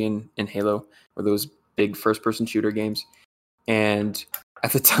Call of Duty and Halo, were those big first-person shooter games. And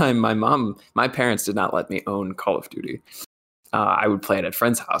at the time, my parents did not let me own Call of Duty. I would play it at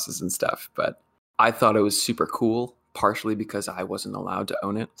friends' houses and stuff, but I thought it was super cool, partially because I wasn't allowed to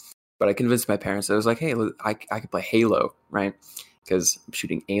own it. But I convinced my parents that I was like, hey, I could play Halo, right? Because I'm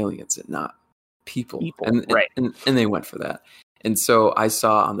shooting aliens and not people. Right. And they went for that. And so I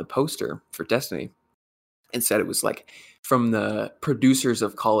saw on the poster for Destiny, it said it was like from the producers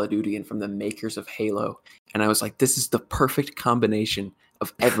of Call of Duty and from the makers of Halo. And I was like, this is the perfect combination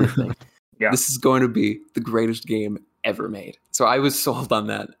of everything. Yeah. This is going to be the greatest game ever made. So I was sold on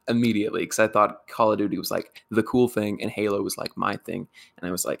that immediately because I thought Call of Duty was like the cool thing and Halo was like my thing, and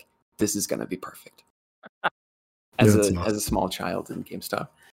I was like, this is gonna be perfect. As a small child in GameStop,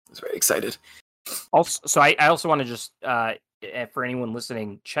 I was very excited. Also, so I also want to just for anyone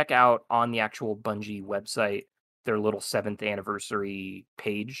listening, check out on the actual Bungie website their little 7th anniversary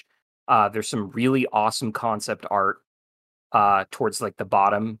page. There's some really awesome concept art towards like the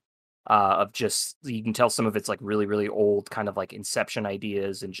bottom of just, you can tell some of it's like really, really old kind of like Inception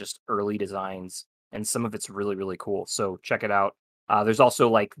ideas and just early designs, and some of it's really, really cool. So check it out. There's also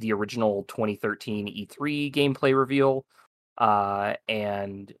like the original 2013 E3 gameplay reveal,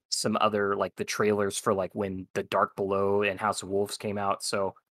 and some other like the trailers for like when The Dark Below and House of Wolves came out.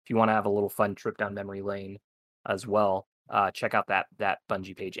 So if you want to have a little fun trip down memory lane as well, check out that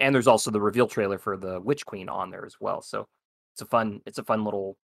Bungie page. And there's also the reveal trailer for the Witch Queen on there as well. So it's a fun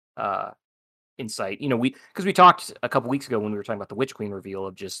little insight. You know, because we talked a couple weeks ago when we were talking about the Witch Queen reveal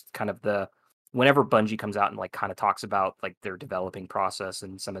of just kind of whenever Bungie comes out and like kind of talks about like their developing process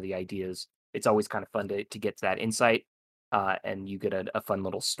and some of the ideas, it's always kind of fun to get that insight. And you get a fun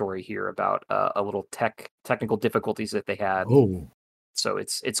little story here about a little technical difficulties that they had. Oh, so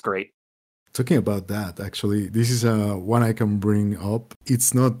it's great. Talking about that, actually, this is one I can bring up.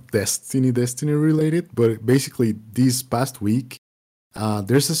 It's not Destiny related, but basically this past week,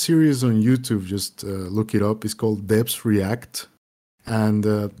 there's a series on YouTube. Just look it up. It's called Devs React, and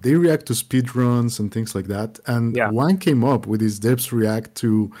they react to speedruns and things like that. And one came up with this Devs React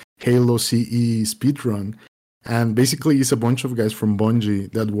to Halo CE speedrun. And basically, it's a bunch of guys from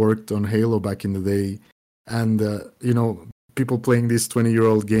Bungie that worked on Halo back in the day. And, people playing this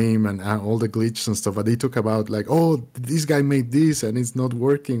 20-year-old game and all the glitches and stuff. But they talk about like, oh, this guy made this and it's not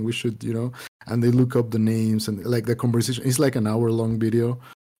working. We should, and they look up the names and like the conversation. It's like an hour-long video.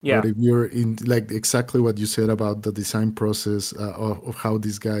 Yeah. But if you're in like exactly what you said about the design process of how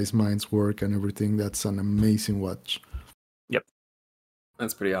these guys' minds work and everything, that's an amazing watch. Yep.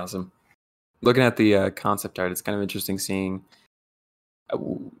 That's pretty awesome. Looking at the concept art, it's kind of interesting seeing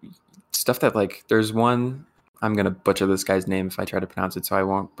stuff that like there's one, I'm going to butcher this guy's name if I try to pronounce it, so I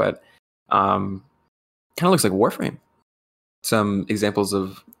won't, but kind of looks like Warframe. Some examples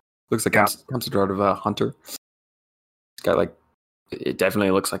of, looks like concept art of a hunter. It's got like, it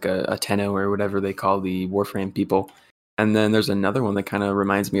definitely looks like a Tenno or whatever they call the Warframe people. And then there's another one that kind of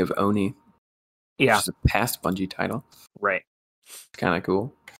reminds me of Oni. Yeah. Which is a past Bungie title. Right. It's kind of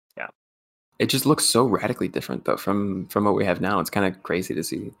cool. It just looks so radically different, though, from what we have now. It's kind of crazy to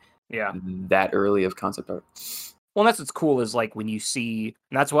see that early of concept art. Well, that's what's cool is like when you see,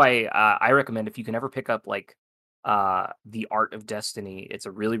 and that's why I recommend if you can ever pick up like the Art of Destiny. It's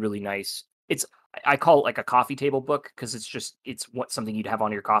a really, really nice. I call it like a coffee table book because it's something you'd have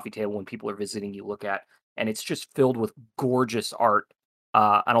on your coffee table when people are visiting. You look at, and it's just filled with gorgeous art,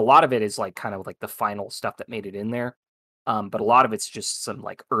 and a lot of it is like kind of like the final stuff that made it in there. But a lot of it's just some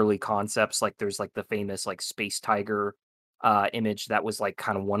like early concepts. Like there's like the famous like Space Tiger image that was like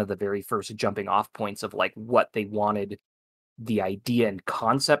kind of one of the very first jumping off points of like what they wanted the idea and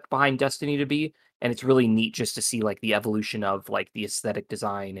concept behind Destiny to be. And it's really neat just to see like the evolution of like the aesthetic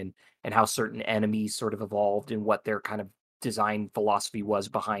design and how certain enemies sort of evolved and what their kind of design philosophy was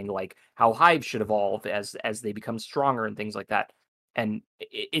behind like how hives should evolve as they become stronger and things like that. And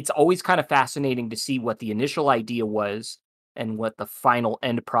it's always kind of fascinating to see what the initial idea was and what the final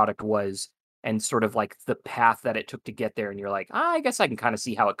end product was and sort of like the path that it took to get there. And you're like, I guess I can kind of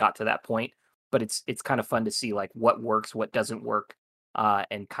see how it got to that point, but it's kind of fun to see like what works, what doesn't work,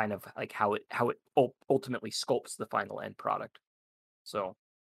 and kind of like how it ultimately sculpts the final end product. So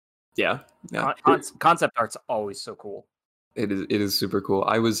concept art's always so cool. It is super cool.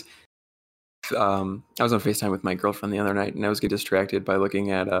 I was on FaceTime with my girlfriend the other night, and I was getting distracted by looking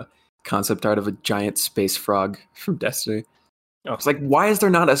at a concept art of a giant space frog from Destiny. Oh. It's like, why is there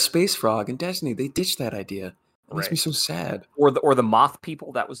not a space frog in Destiny? They ditched that idea. It makes me so sad. Or the moth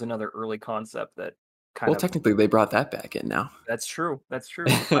people. That was another early concept that technically they brought that back in now. That's true. We'll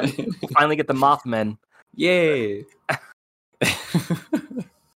finally get the Mothmen. Yay!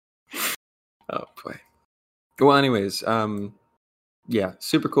 Oh boy. Well, anyways,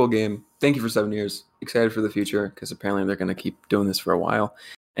 super cool game. Thank you for 7 years. Excited for the future because apparently they're going to keep doing this for a while,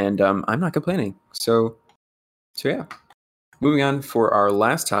 and I'm not complaining. So yeah. Moving on for our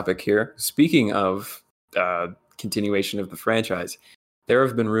last topic here. Speaking of continuation of the franchise, there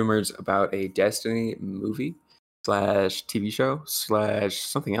have been rumors about a Destiny movie / TV show /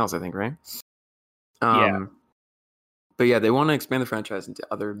 something else, I think, right? Yeah. But yeah, they want to expand the franchise into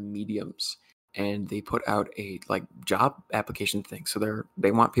other mediums. and they put out a like job application thing. So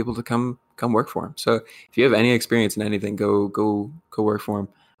they want people to come work for them. So if you have any experience in anything, go work for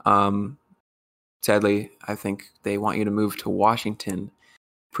them. Sadly, I think they want you to move to Washington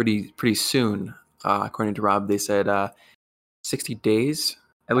pretty soon. According to Rob, they said 60 days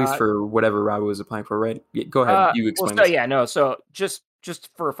at least for whatever Rob was applying for. Right? Yeah, go ahead. You explain. So just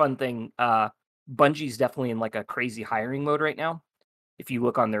for a fun thing, Bungie's definitely in like a crazy hiring mode right now. If you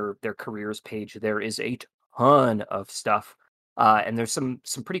look on their careers page, there is a ton of stuff, and there's some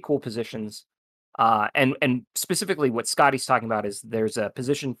pretty cool positions. And specifically, what Scotty's talking about is there's a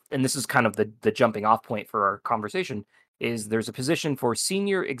position, and this is kind of the jumping off point for our conversation. Is there's a position for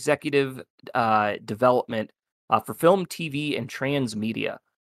senior executive development for film, TV, and transmedia.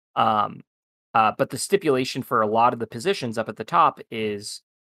 But the stipulation for a lot of the positions up at the top is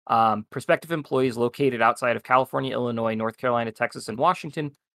prospective employees located outside of California, Illinois, North Carolina, Texas, and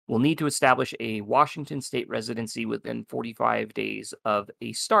Washington will need to establish a Washington state residency within 45 days of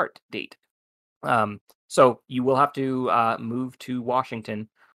a start date. So you will have to move to Washington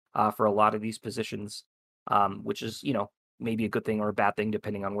for a lot of these positions, which is, maybe a good thing or a bad thing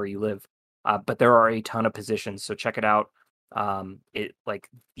depending on where you live. But there are a ton of positions, so check it out. It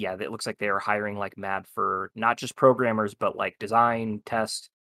looks like they are hiring like mad for not just programmers, but like design, test,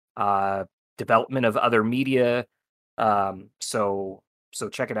 development of other media. So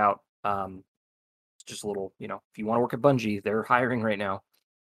check it out. It's just a little, if you want to work at Bungie, they're hiring right now.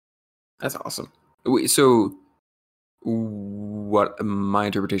 That's awesome. So what my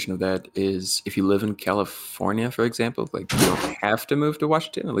interpretation of that is, if you live in California, for example, like you don't have to move to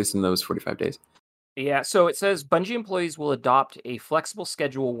Washington, at least in those 45 days. Yeah, so it says Bungie employees will adopt a flexible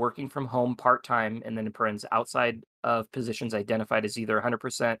schedule working from home part-time, and then in parentheses, outside of positions identified as either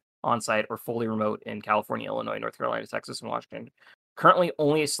 100% on-site or fully remote in California, Illinois, North Carolina, Texas, and Washington. Currently,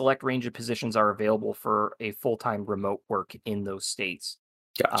 only a select range of positions are available for a full-time remote work in those states.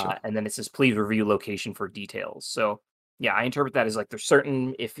 Gotcha. And then it says, please review location for details. So, yeah, I interpret that as like there's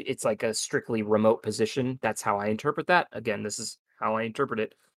certain, if it's like a strictly remote position, that's how I interpret that. Again, this is how I interpret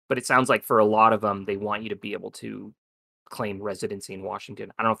it. But it sounds like for a lot of them, they want you to be able to claim residency in Washington.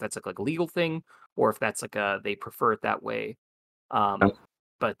 I don't know if that's like a legal thing or if that's like they prefer it that way.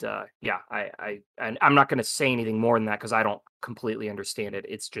 But I'm not going to say anything more than that because I don't completely understand it.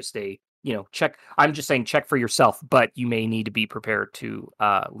 It's just check. I'm just saying check for yourself, but you may need to be prepared to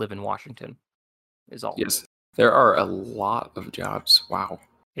live in Washington is all. Yes, there are a lot of jobs. Wow.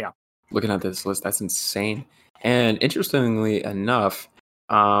 Yeah. Looking at this list, that's insane. And interestingly enough,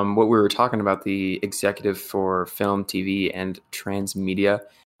 what we were talking about, the executive for film, TV, and transmedia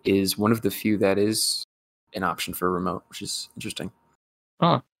is one of the few that is an option for remote, which is interesting.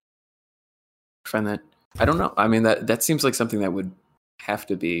 Huh. I find that, I don't know. I mean, that seems like something that would have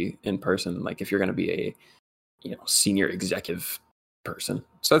to be in person, like if you're going to be a senior executive person.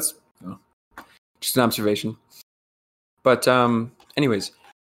 So that's just an observation. But anyways,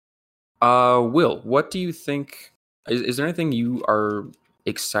 Will, what do you think? Is there anything you are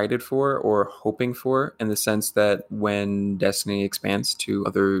excited for or hoping for in the sense that when Destiny expands to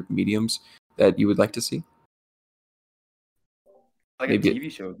other mediums that you would like to see? Like maybe a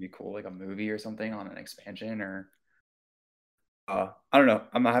TV show would be cool, like a movie or something on an expansion, or I don't know.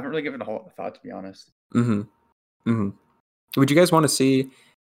 I haven't really given a whole thought, to be honest. Would you guys want to see?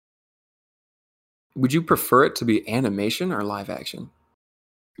 Would you prefer it to be animation or live action?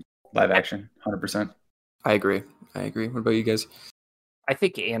 Live action, 100%. I agree. What about you guys? I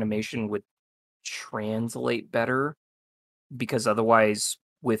think animation would translate better because otherwise,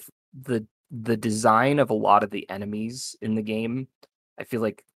 with the design of a lot of the enemies in the game, I feel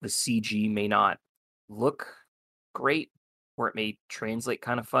like the CG may not look great, or it may translate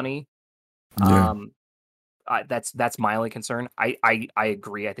kind of funny. Yeah. That's my only concern. I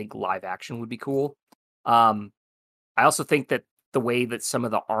agree. I think live action would be cool. I also think that the way that some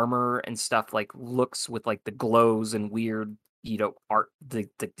of the armor and stuff like looks with like the glows and weird, art, the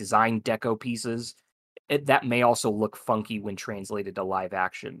design deco pieces, that may also look funky when translated to live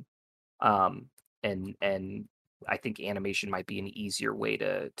action. And I think animation might be an easier way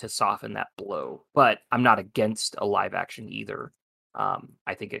to soften that blow. But I'm not against a live action either.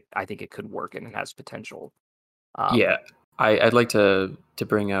 I think it could work and it has potential. Yeah, I'd like to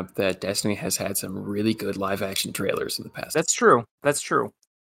bring up that Destiny has had some really good live action trailers in the past. That's true. But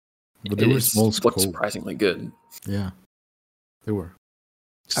they were small scope. Surprisingly good. Yeah, they were.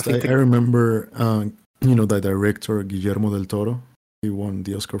 I remember, the director Guillermo del Toro. He won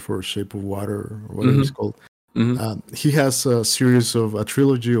the Oscar for Shape of Water, or whatever it's called. Mm-hmm. He has a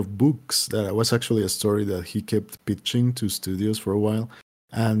trilogy of books that was actually a story that he kept pitching to studios for a while.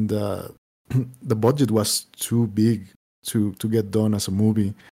 And the budget was too big to get done as a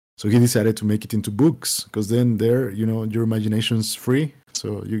movie. So he decided to make it into books, because then there, your imagination's free,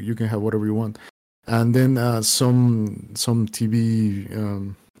 so you can have whatever you want. And then some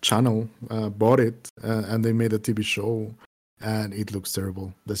TV channel bought it, and they made a TV show, and it looks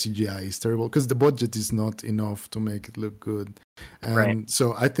terrible. The CGI is terrible because the budget is not enough to make it look good. And Right.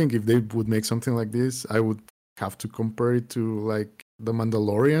 so I think if they would make something like this, I would have to compare it to like The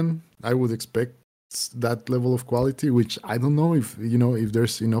Mandalorian. I would expect that level of quality, which I don't know if if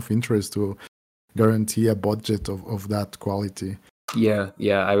there's enough interest to guarantee a budget of that quality. Yeah,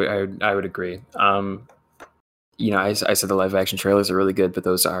 I would agree. I said the live action trailers are really good, but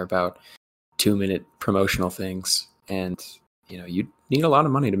those are about 2-minute promotional things, and you need a lot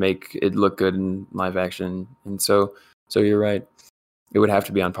of money to make it look good in live action. And so you're right. It would have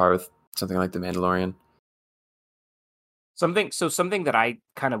to be on par with something like The Mandalorian. Something that I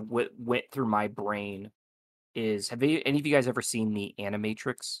kind of went through my brain is, have any of you guys ever seen the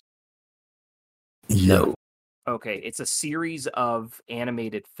Animatrix? Yeah. No. Okay, it's a series of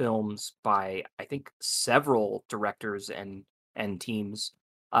animated films by, I think, several directors and teams,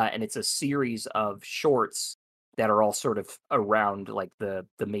 and it's a series of shorts that are all sort of around like the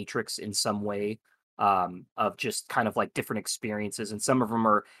Matrix in some way, of just kind of like different experiences, and some of them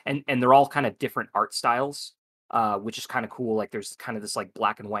are, and they're all kind of different art styles, which is kind of cool. Like there's kind of this like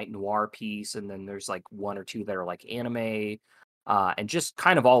black and white noir piece, and then there's like one or two that are like anime, and just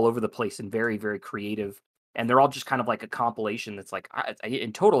kind of all over the place and very, very creative. And they're all just kind of like a compilation that's like,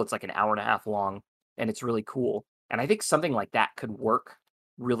 in total, it's like an hour and a half long, and it's really cool. And I think something like that could work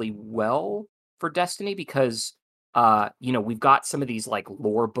really well for Destiny, because we've got some of these like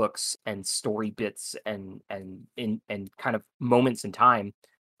lore books and story bits and kind of moments in time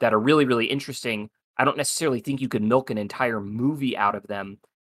that are really, really interesting. I don't necessarily think you could milk an entire movie out of them,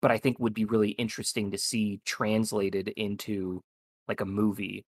 but I think would be really interesting to see translated into like a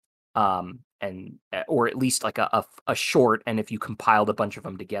movie, and or at least like a short. And if you compiled a bunch of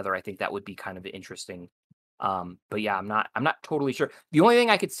them together, I think that would be kind of interesting. But yeah, I'm not totally sure. The only thing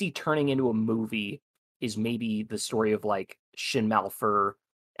I could see turning into a movie is maybe the story of like Shin Malphur,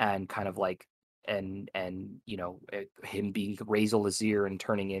 and kind of like and him being Razel Azir and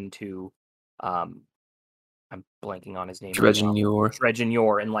turning into I'm blanking on his name right now. Dredgen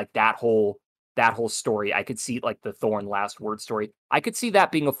Yor, and like that whole story. I could see like the Thorn Last Word story. I could see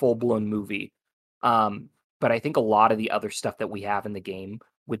that being a full-blown movie. But I think a lot of the other stuff that we have in the game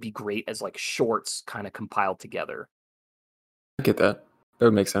would be great as like shorts kind of compiled together. I get that. That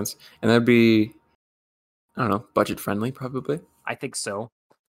would make sense. And that'd be, I don't know, budget friendly probably. I think so.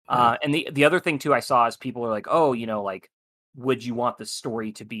 Yeah. And the other thing too I saw is people are like, oh, like, would you want the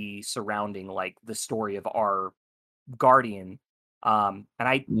story to be surrounding like the story of our Guardian? And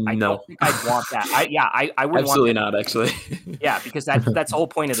I No. don't think I'd want that. I wouldn't Absolutely want that. not, actually. Yeah, because that's the whole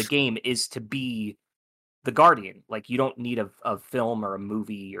point of the game, is to be the Guardian. Like, you don't need a film or a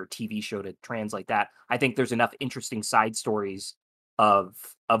movie or TV show to translate that. I think there's enough interesting side stories of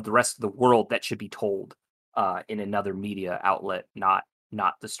the rest of the world that should be told in another media outlet, not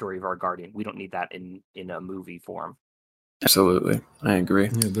the story of our Guardian. We don't need that in a movie form. Absolutely, I agree.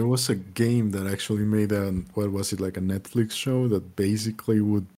 Yeah, there was a game that actually made like a Netflix show that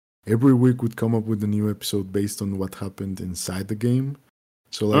basically every week would come up with a new episode based on what happened inside the game.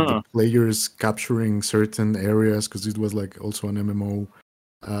 So like the players capturing certain areas, because it was like also an MMO,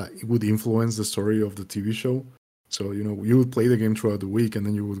 it would influence the story of the TV show. So you would play the game throughout the week, and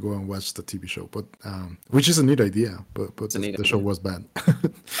then you would go and watch the TV show. But which is a neat idea, but the show was bad.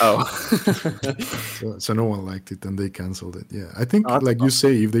 Oh, so no one liked it, and they canceled it. Yeah, I think you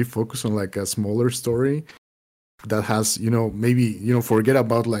say, if they focus on like a smaller story that has maybe forget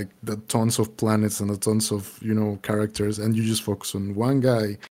about like the tons of planets and the tons of characters, and you just focus on one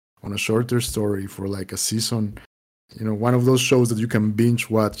guy on a shorter story for like a season. One of those shows that you can binge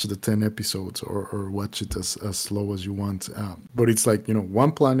watch the 10 episodes or watch it as slow as you want. But it's like,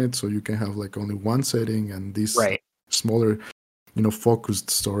 one planet, so you can have like only one setting and this smaller, focused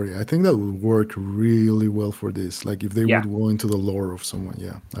story. I think that would work really well for this. Like if they would go into the lore of someone.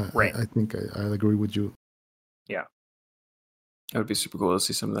 Yeah. I think I agree with you. Yeah. That would be super cool to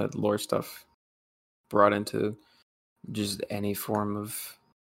see some of that lore stuff brought into just any form of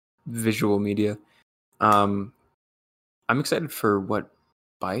visual media. I'm excited for what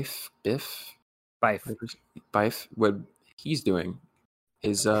Bife, what he's doing.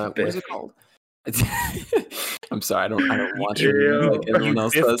 What is it called? I'm sorry, I don't watch it like everyone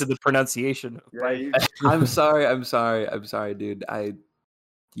else does. To the pronunciation. I'm sorry, dude.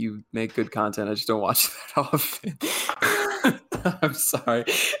 You make good content. I just don't watch that often. I'm sorry.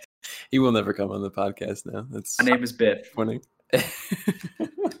 He will never come on the podcast now. That's My name is Biff. funny. It'd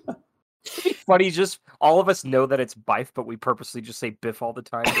be funny, just all of us know that it's Biff, but we purposely just say Biff all the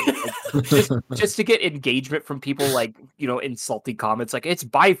time. Just to get engagement from people, like, you know, insulting comments like, it's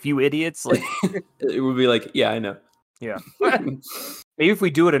Biff, you idiots. Like, It would be like, yeah, I know. yeah. Maybe if we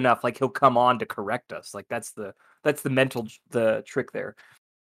do it enough, like, he'll come on to correct us. Like, that's the the trick there.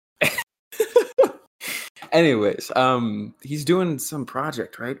 Anyways, he's doing some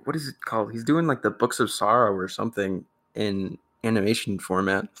project, right? What is it called? He's doing like the Books of Sorrow or something in animation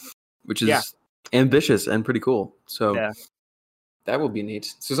format, which is ambitious and pretty cool. So Yeah. that would be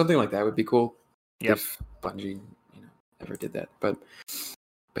neat. So something like that would be cool Yep. if Bungie, ever did that. But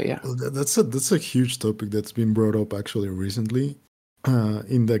yeah, Well, that's a huge topic that's been brought up actually recently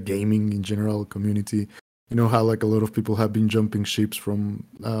in the gaming in general community. You know how like a lot of people have been jumping ships from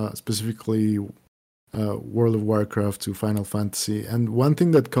specifically World of Warcraft to Final Fantasy, and one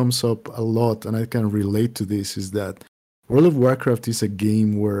thing that comes up a lot, and I can relate to this, is that World of Warcraft is a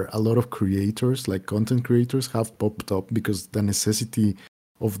game where a lot of creators, like content creators, have popped up because the necessity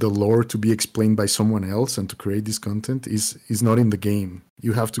of the lore to be explained by someone else and to create this content is not in the game.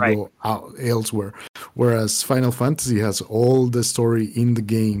 You have to go out elsewhere. Whereas Final Fantasy has all the story in the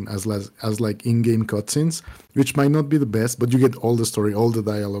game as like in-game cutscenes, which might not be the best, but you get all the story, all the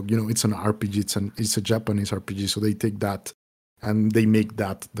dialogue. You know, it's an RPG. It's a Japanese RPG, so they take that and they make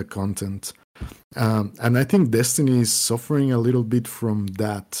that the content. And I think Destiny is suffering a little bit from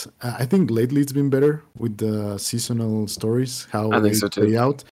that. I think lately it's been better with the seasonal stories, how I think they so too. play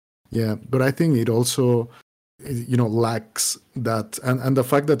out. Yeah, but I think it also, lacks that. And the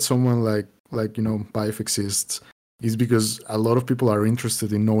fact that someone like Bife exists is because a lot of people are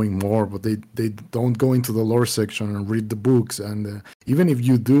interested in knowing more, but they don't go into the lore section and read the books. And even if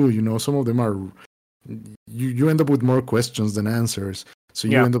you do, some of them are, you end up with more questions than answers. So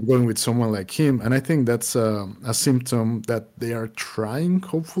you end up going with someone like him. And I think that's a symptom that they are trying,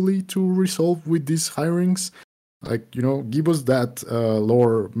 hopefully, to resolve with these hirings. Like, give us that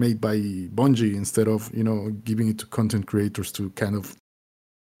lore made by Bungie instead of, giving it to content creators to kind of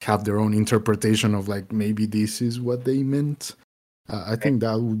have their own interpretation of, like, maybe this is what they meant. I think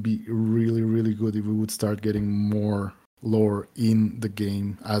that would be really, really good if we would start getting more lore in the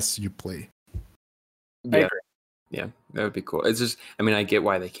game as you play. Yeah. Yeah, that would be cool. It's just, I get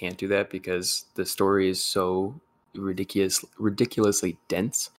why they can't do that because the story is so ridiculously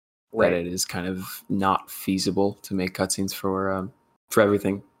dense that it is kind of not feasible to make cutscenes for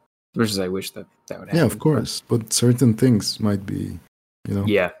everything. As much as I wish that would happen. Yeah, of course. But certain things might be,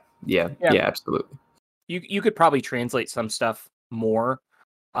 Yeah, absolutely. You could probably translate some stuff more,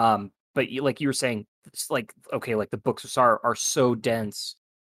 but like you were saying, it's like, okay, like the Books of Sorrow are so dense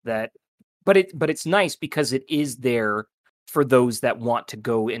that. But it's nice because it is there for those that want to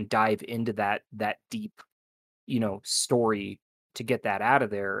go and dive into that deep, story to get that out of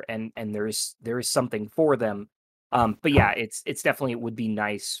there, and there is something for them. But yeah, it's definitely, it would be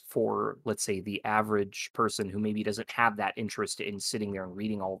nice for, let's say, the average person who maybe doesn't have that interest in sitting there and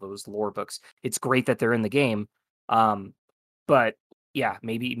reading all those lore books. It's great that they're in the game, but yeah,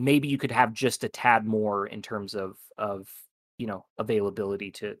 maybe you could have just a tad more in terms of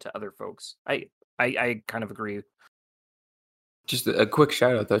availability to other folks. I kind of agree. Just a quick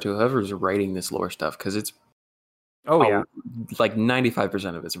shout out though to whoever's writing this lore stuff, because it's like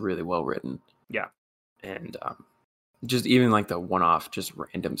 95% of it's really well written. Yeah. And just even like the one-off just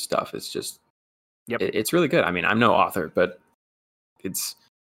random stuff, it's just it's really good. I'm no author, but it's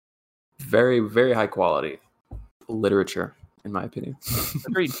very, very high quality literature in my opinion.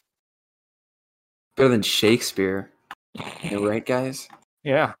 Agreed. Better than Shakespeare. Right, guys?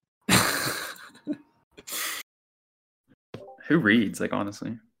 Yeah. Who reads? Like,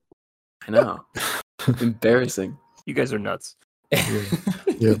 honestly, I know. Embarrassing. You guys are nuts.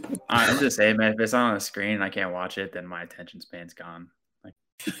 Yeah. I'm just saying, man. If it's on a screen and I can't watch it, then my attention span's gone. Like,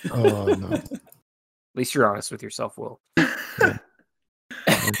 Oh no. At least you're honest with yourself, Will. Yeah.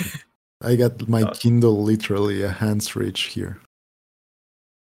 I got my Kindle literally a hand's reach here.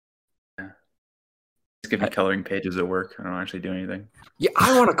 Just give me coloring pages at work. I don't actually do anything. Yeah,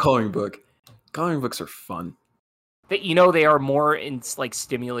 I want a coloring book. Coloring books are fun. They are more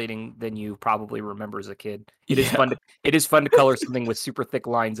stimulating than you probably remember as a kid. It is fun. It is fun to color something with super thick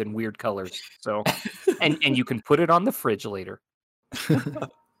lines and weird colors. So, and you can put it on the fridge later.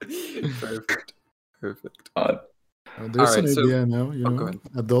 Perfect. There's an idea now, go ahead.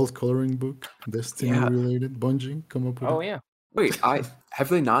 Adult coloring book, Destiny related. Bungie come up with. Oh yeah. Wait, have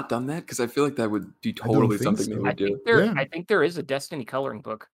they not done that? Because I feel like that would be totally something they would do. I think there is a Destiny coloring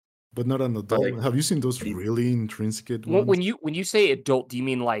book. but not an adult. like- Have you seen those really intrinsic When ones? when you say adult, do you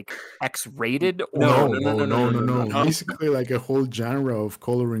mean like X-rated? Or... No. Basically, like a whole genre of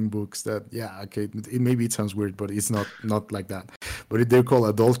coloring books that, okay, maybe it sounds weird, but it's not like that. But they're called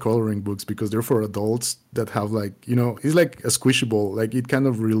adult coloring books because they're for adults that have like, it's like a squishable, like it kind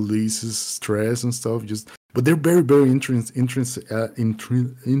of releases stress and stuff. But they're very, very intricate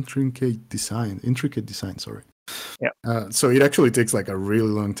design. Sorry. Yeah. So it actually takes like a really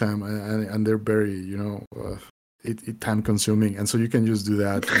long time, and they're very, it time consuming, and so you can just do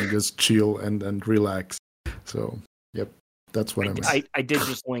that and just chill and relax. So that's what I mean. I did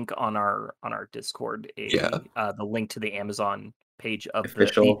just link on our Discord the link to the Amazon page of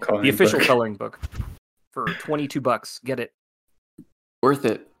the official coloring book for $22. Get it. Worth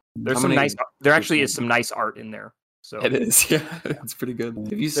it. There's there actually is some nice art in there. So it is, it's pretty good.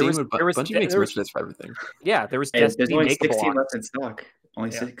 Have you seen Bungie makes merchandise for everything? Yeah, there was there's Destiny only 16 Makeable left in stock.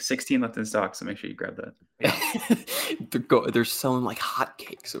 Only 16 left in stock, so make sure you grab that. Yeah. They're selling like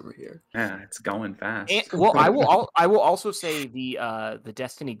hotcakes over here. Yeah, it's going fast. And, well, I will also say the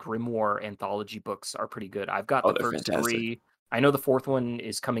Destiny Grimoire anthology books are pretty good. I've got the first fantastic. 3. I know the 4th one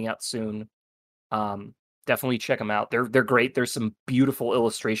is coming out soon. Definitely check them out. They're great. There's some beautiful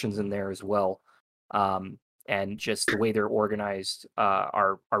illustrations in there as well. And just the way they're organized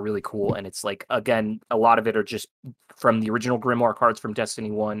are really cool. And it's like, again, a lot of it are just from the original Grimoire cards from Destiny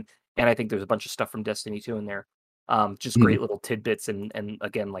 1, and I think there's a bunch of stuff from Destiny 2 in there. Just great little tidbits, and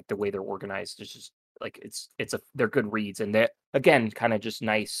again, like the way they're organized is just like they're good reads, and they again kind of just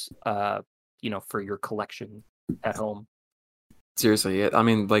nice, for your collection at home. Seriously, I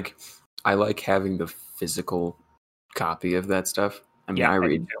mean, like, I like having the physical copy of that stuff. I mean, I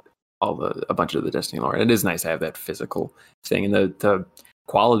read a bunch of the Destiny lore. It is nice to have that physical thing, and the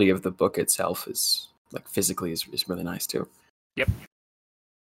quality of the book itself is like physically is really nice too. Yep.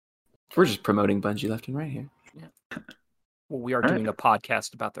 We're just promoting Bungie left and right here. Yeah. Well, we are doing a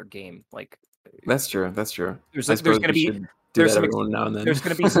podcast about their game. Like that's true. There's going to be every now and then. There's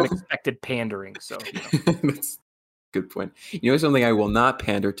going to be some expected pandering. So that's a good point. Something I will not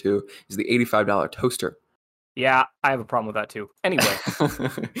pander to is the $85 toaster. Yeah, I have a problem with that too. Anyway.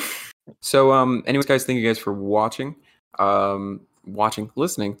 So, anyways, guys, thank you guys for watching.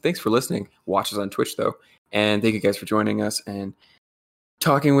 Listening. Thanks for listening. Watch us on Twitch, though. And thank you guys for joining us and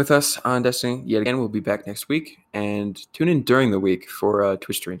talking with us on Destiny. Yet again, we'll be back next week. And tune in during the week for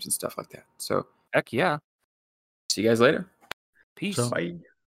Twitch streams and stuff like that. So, heck yeah. See you guys later. Peace. Bye.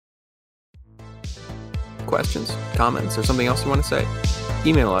 Questions, comments, or something else you want to say?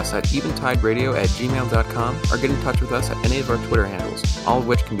 Email us at eventideradio@gmail.com or get in touch with us at any of our Twitter handles, all of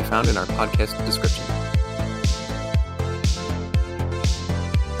which can be found in our podcast description.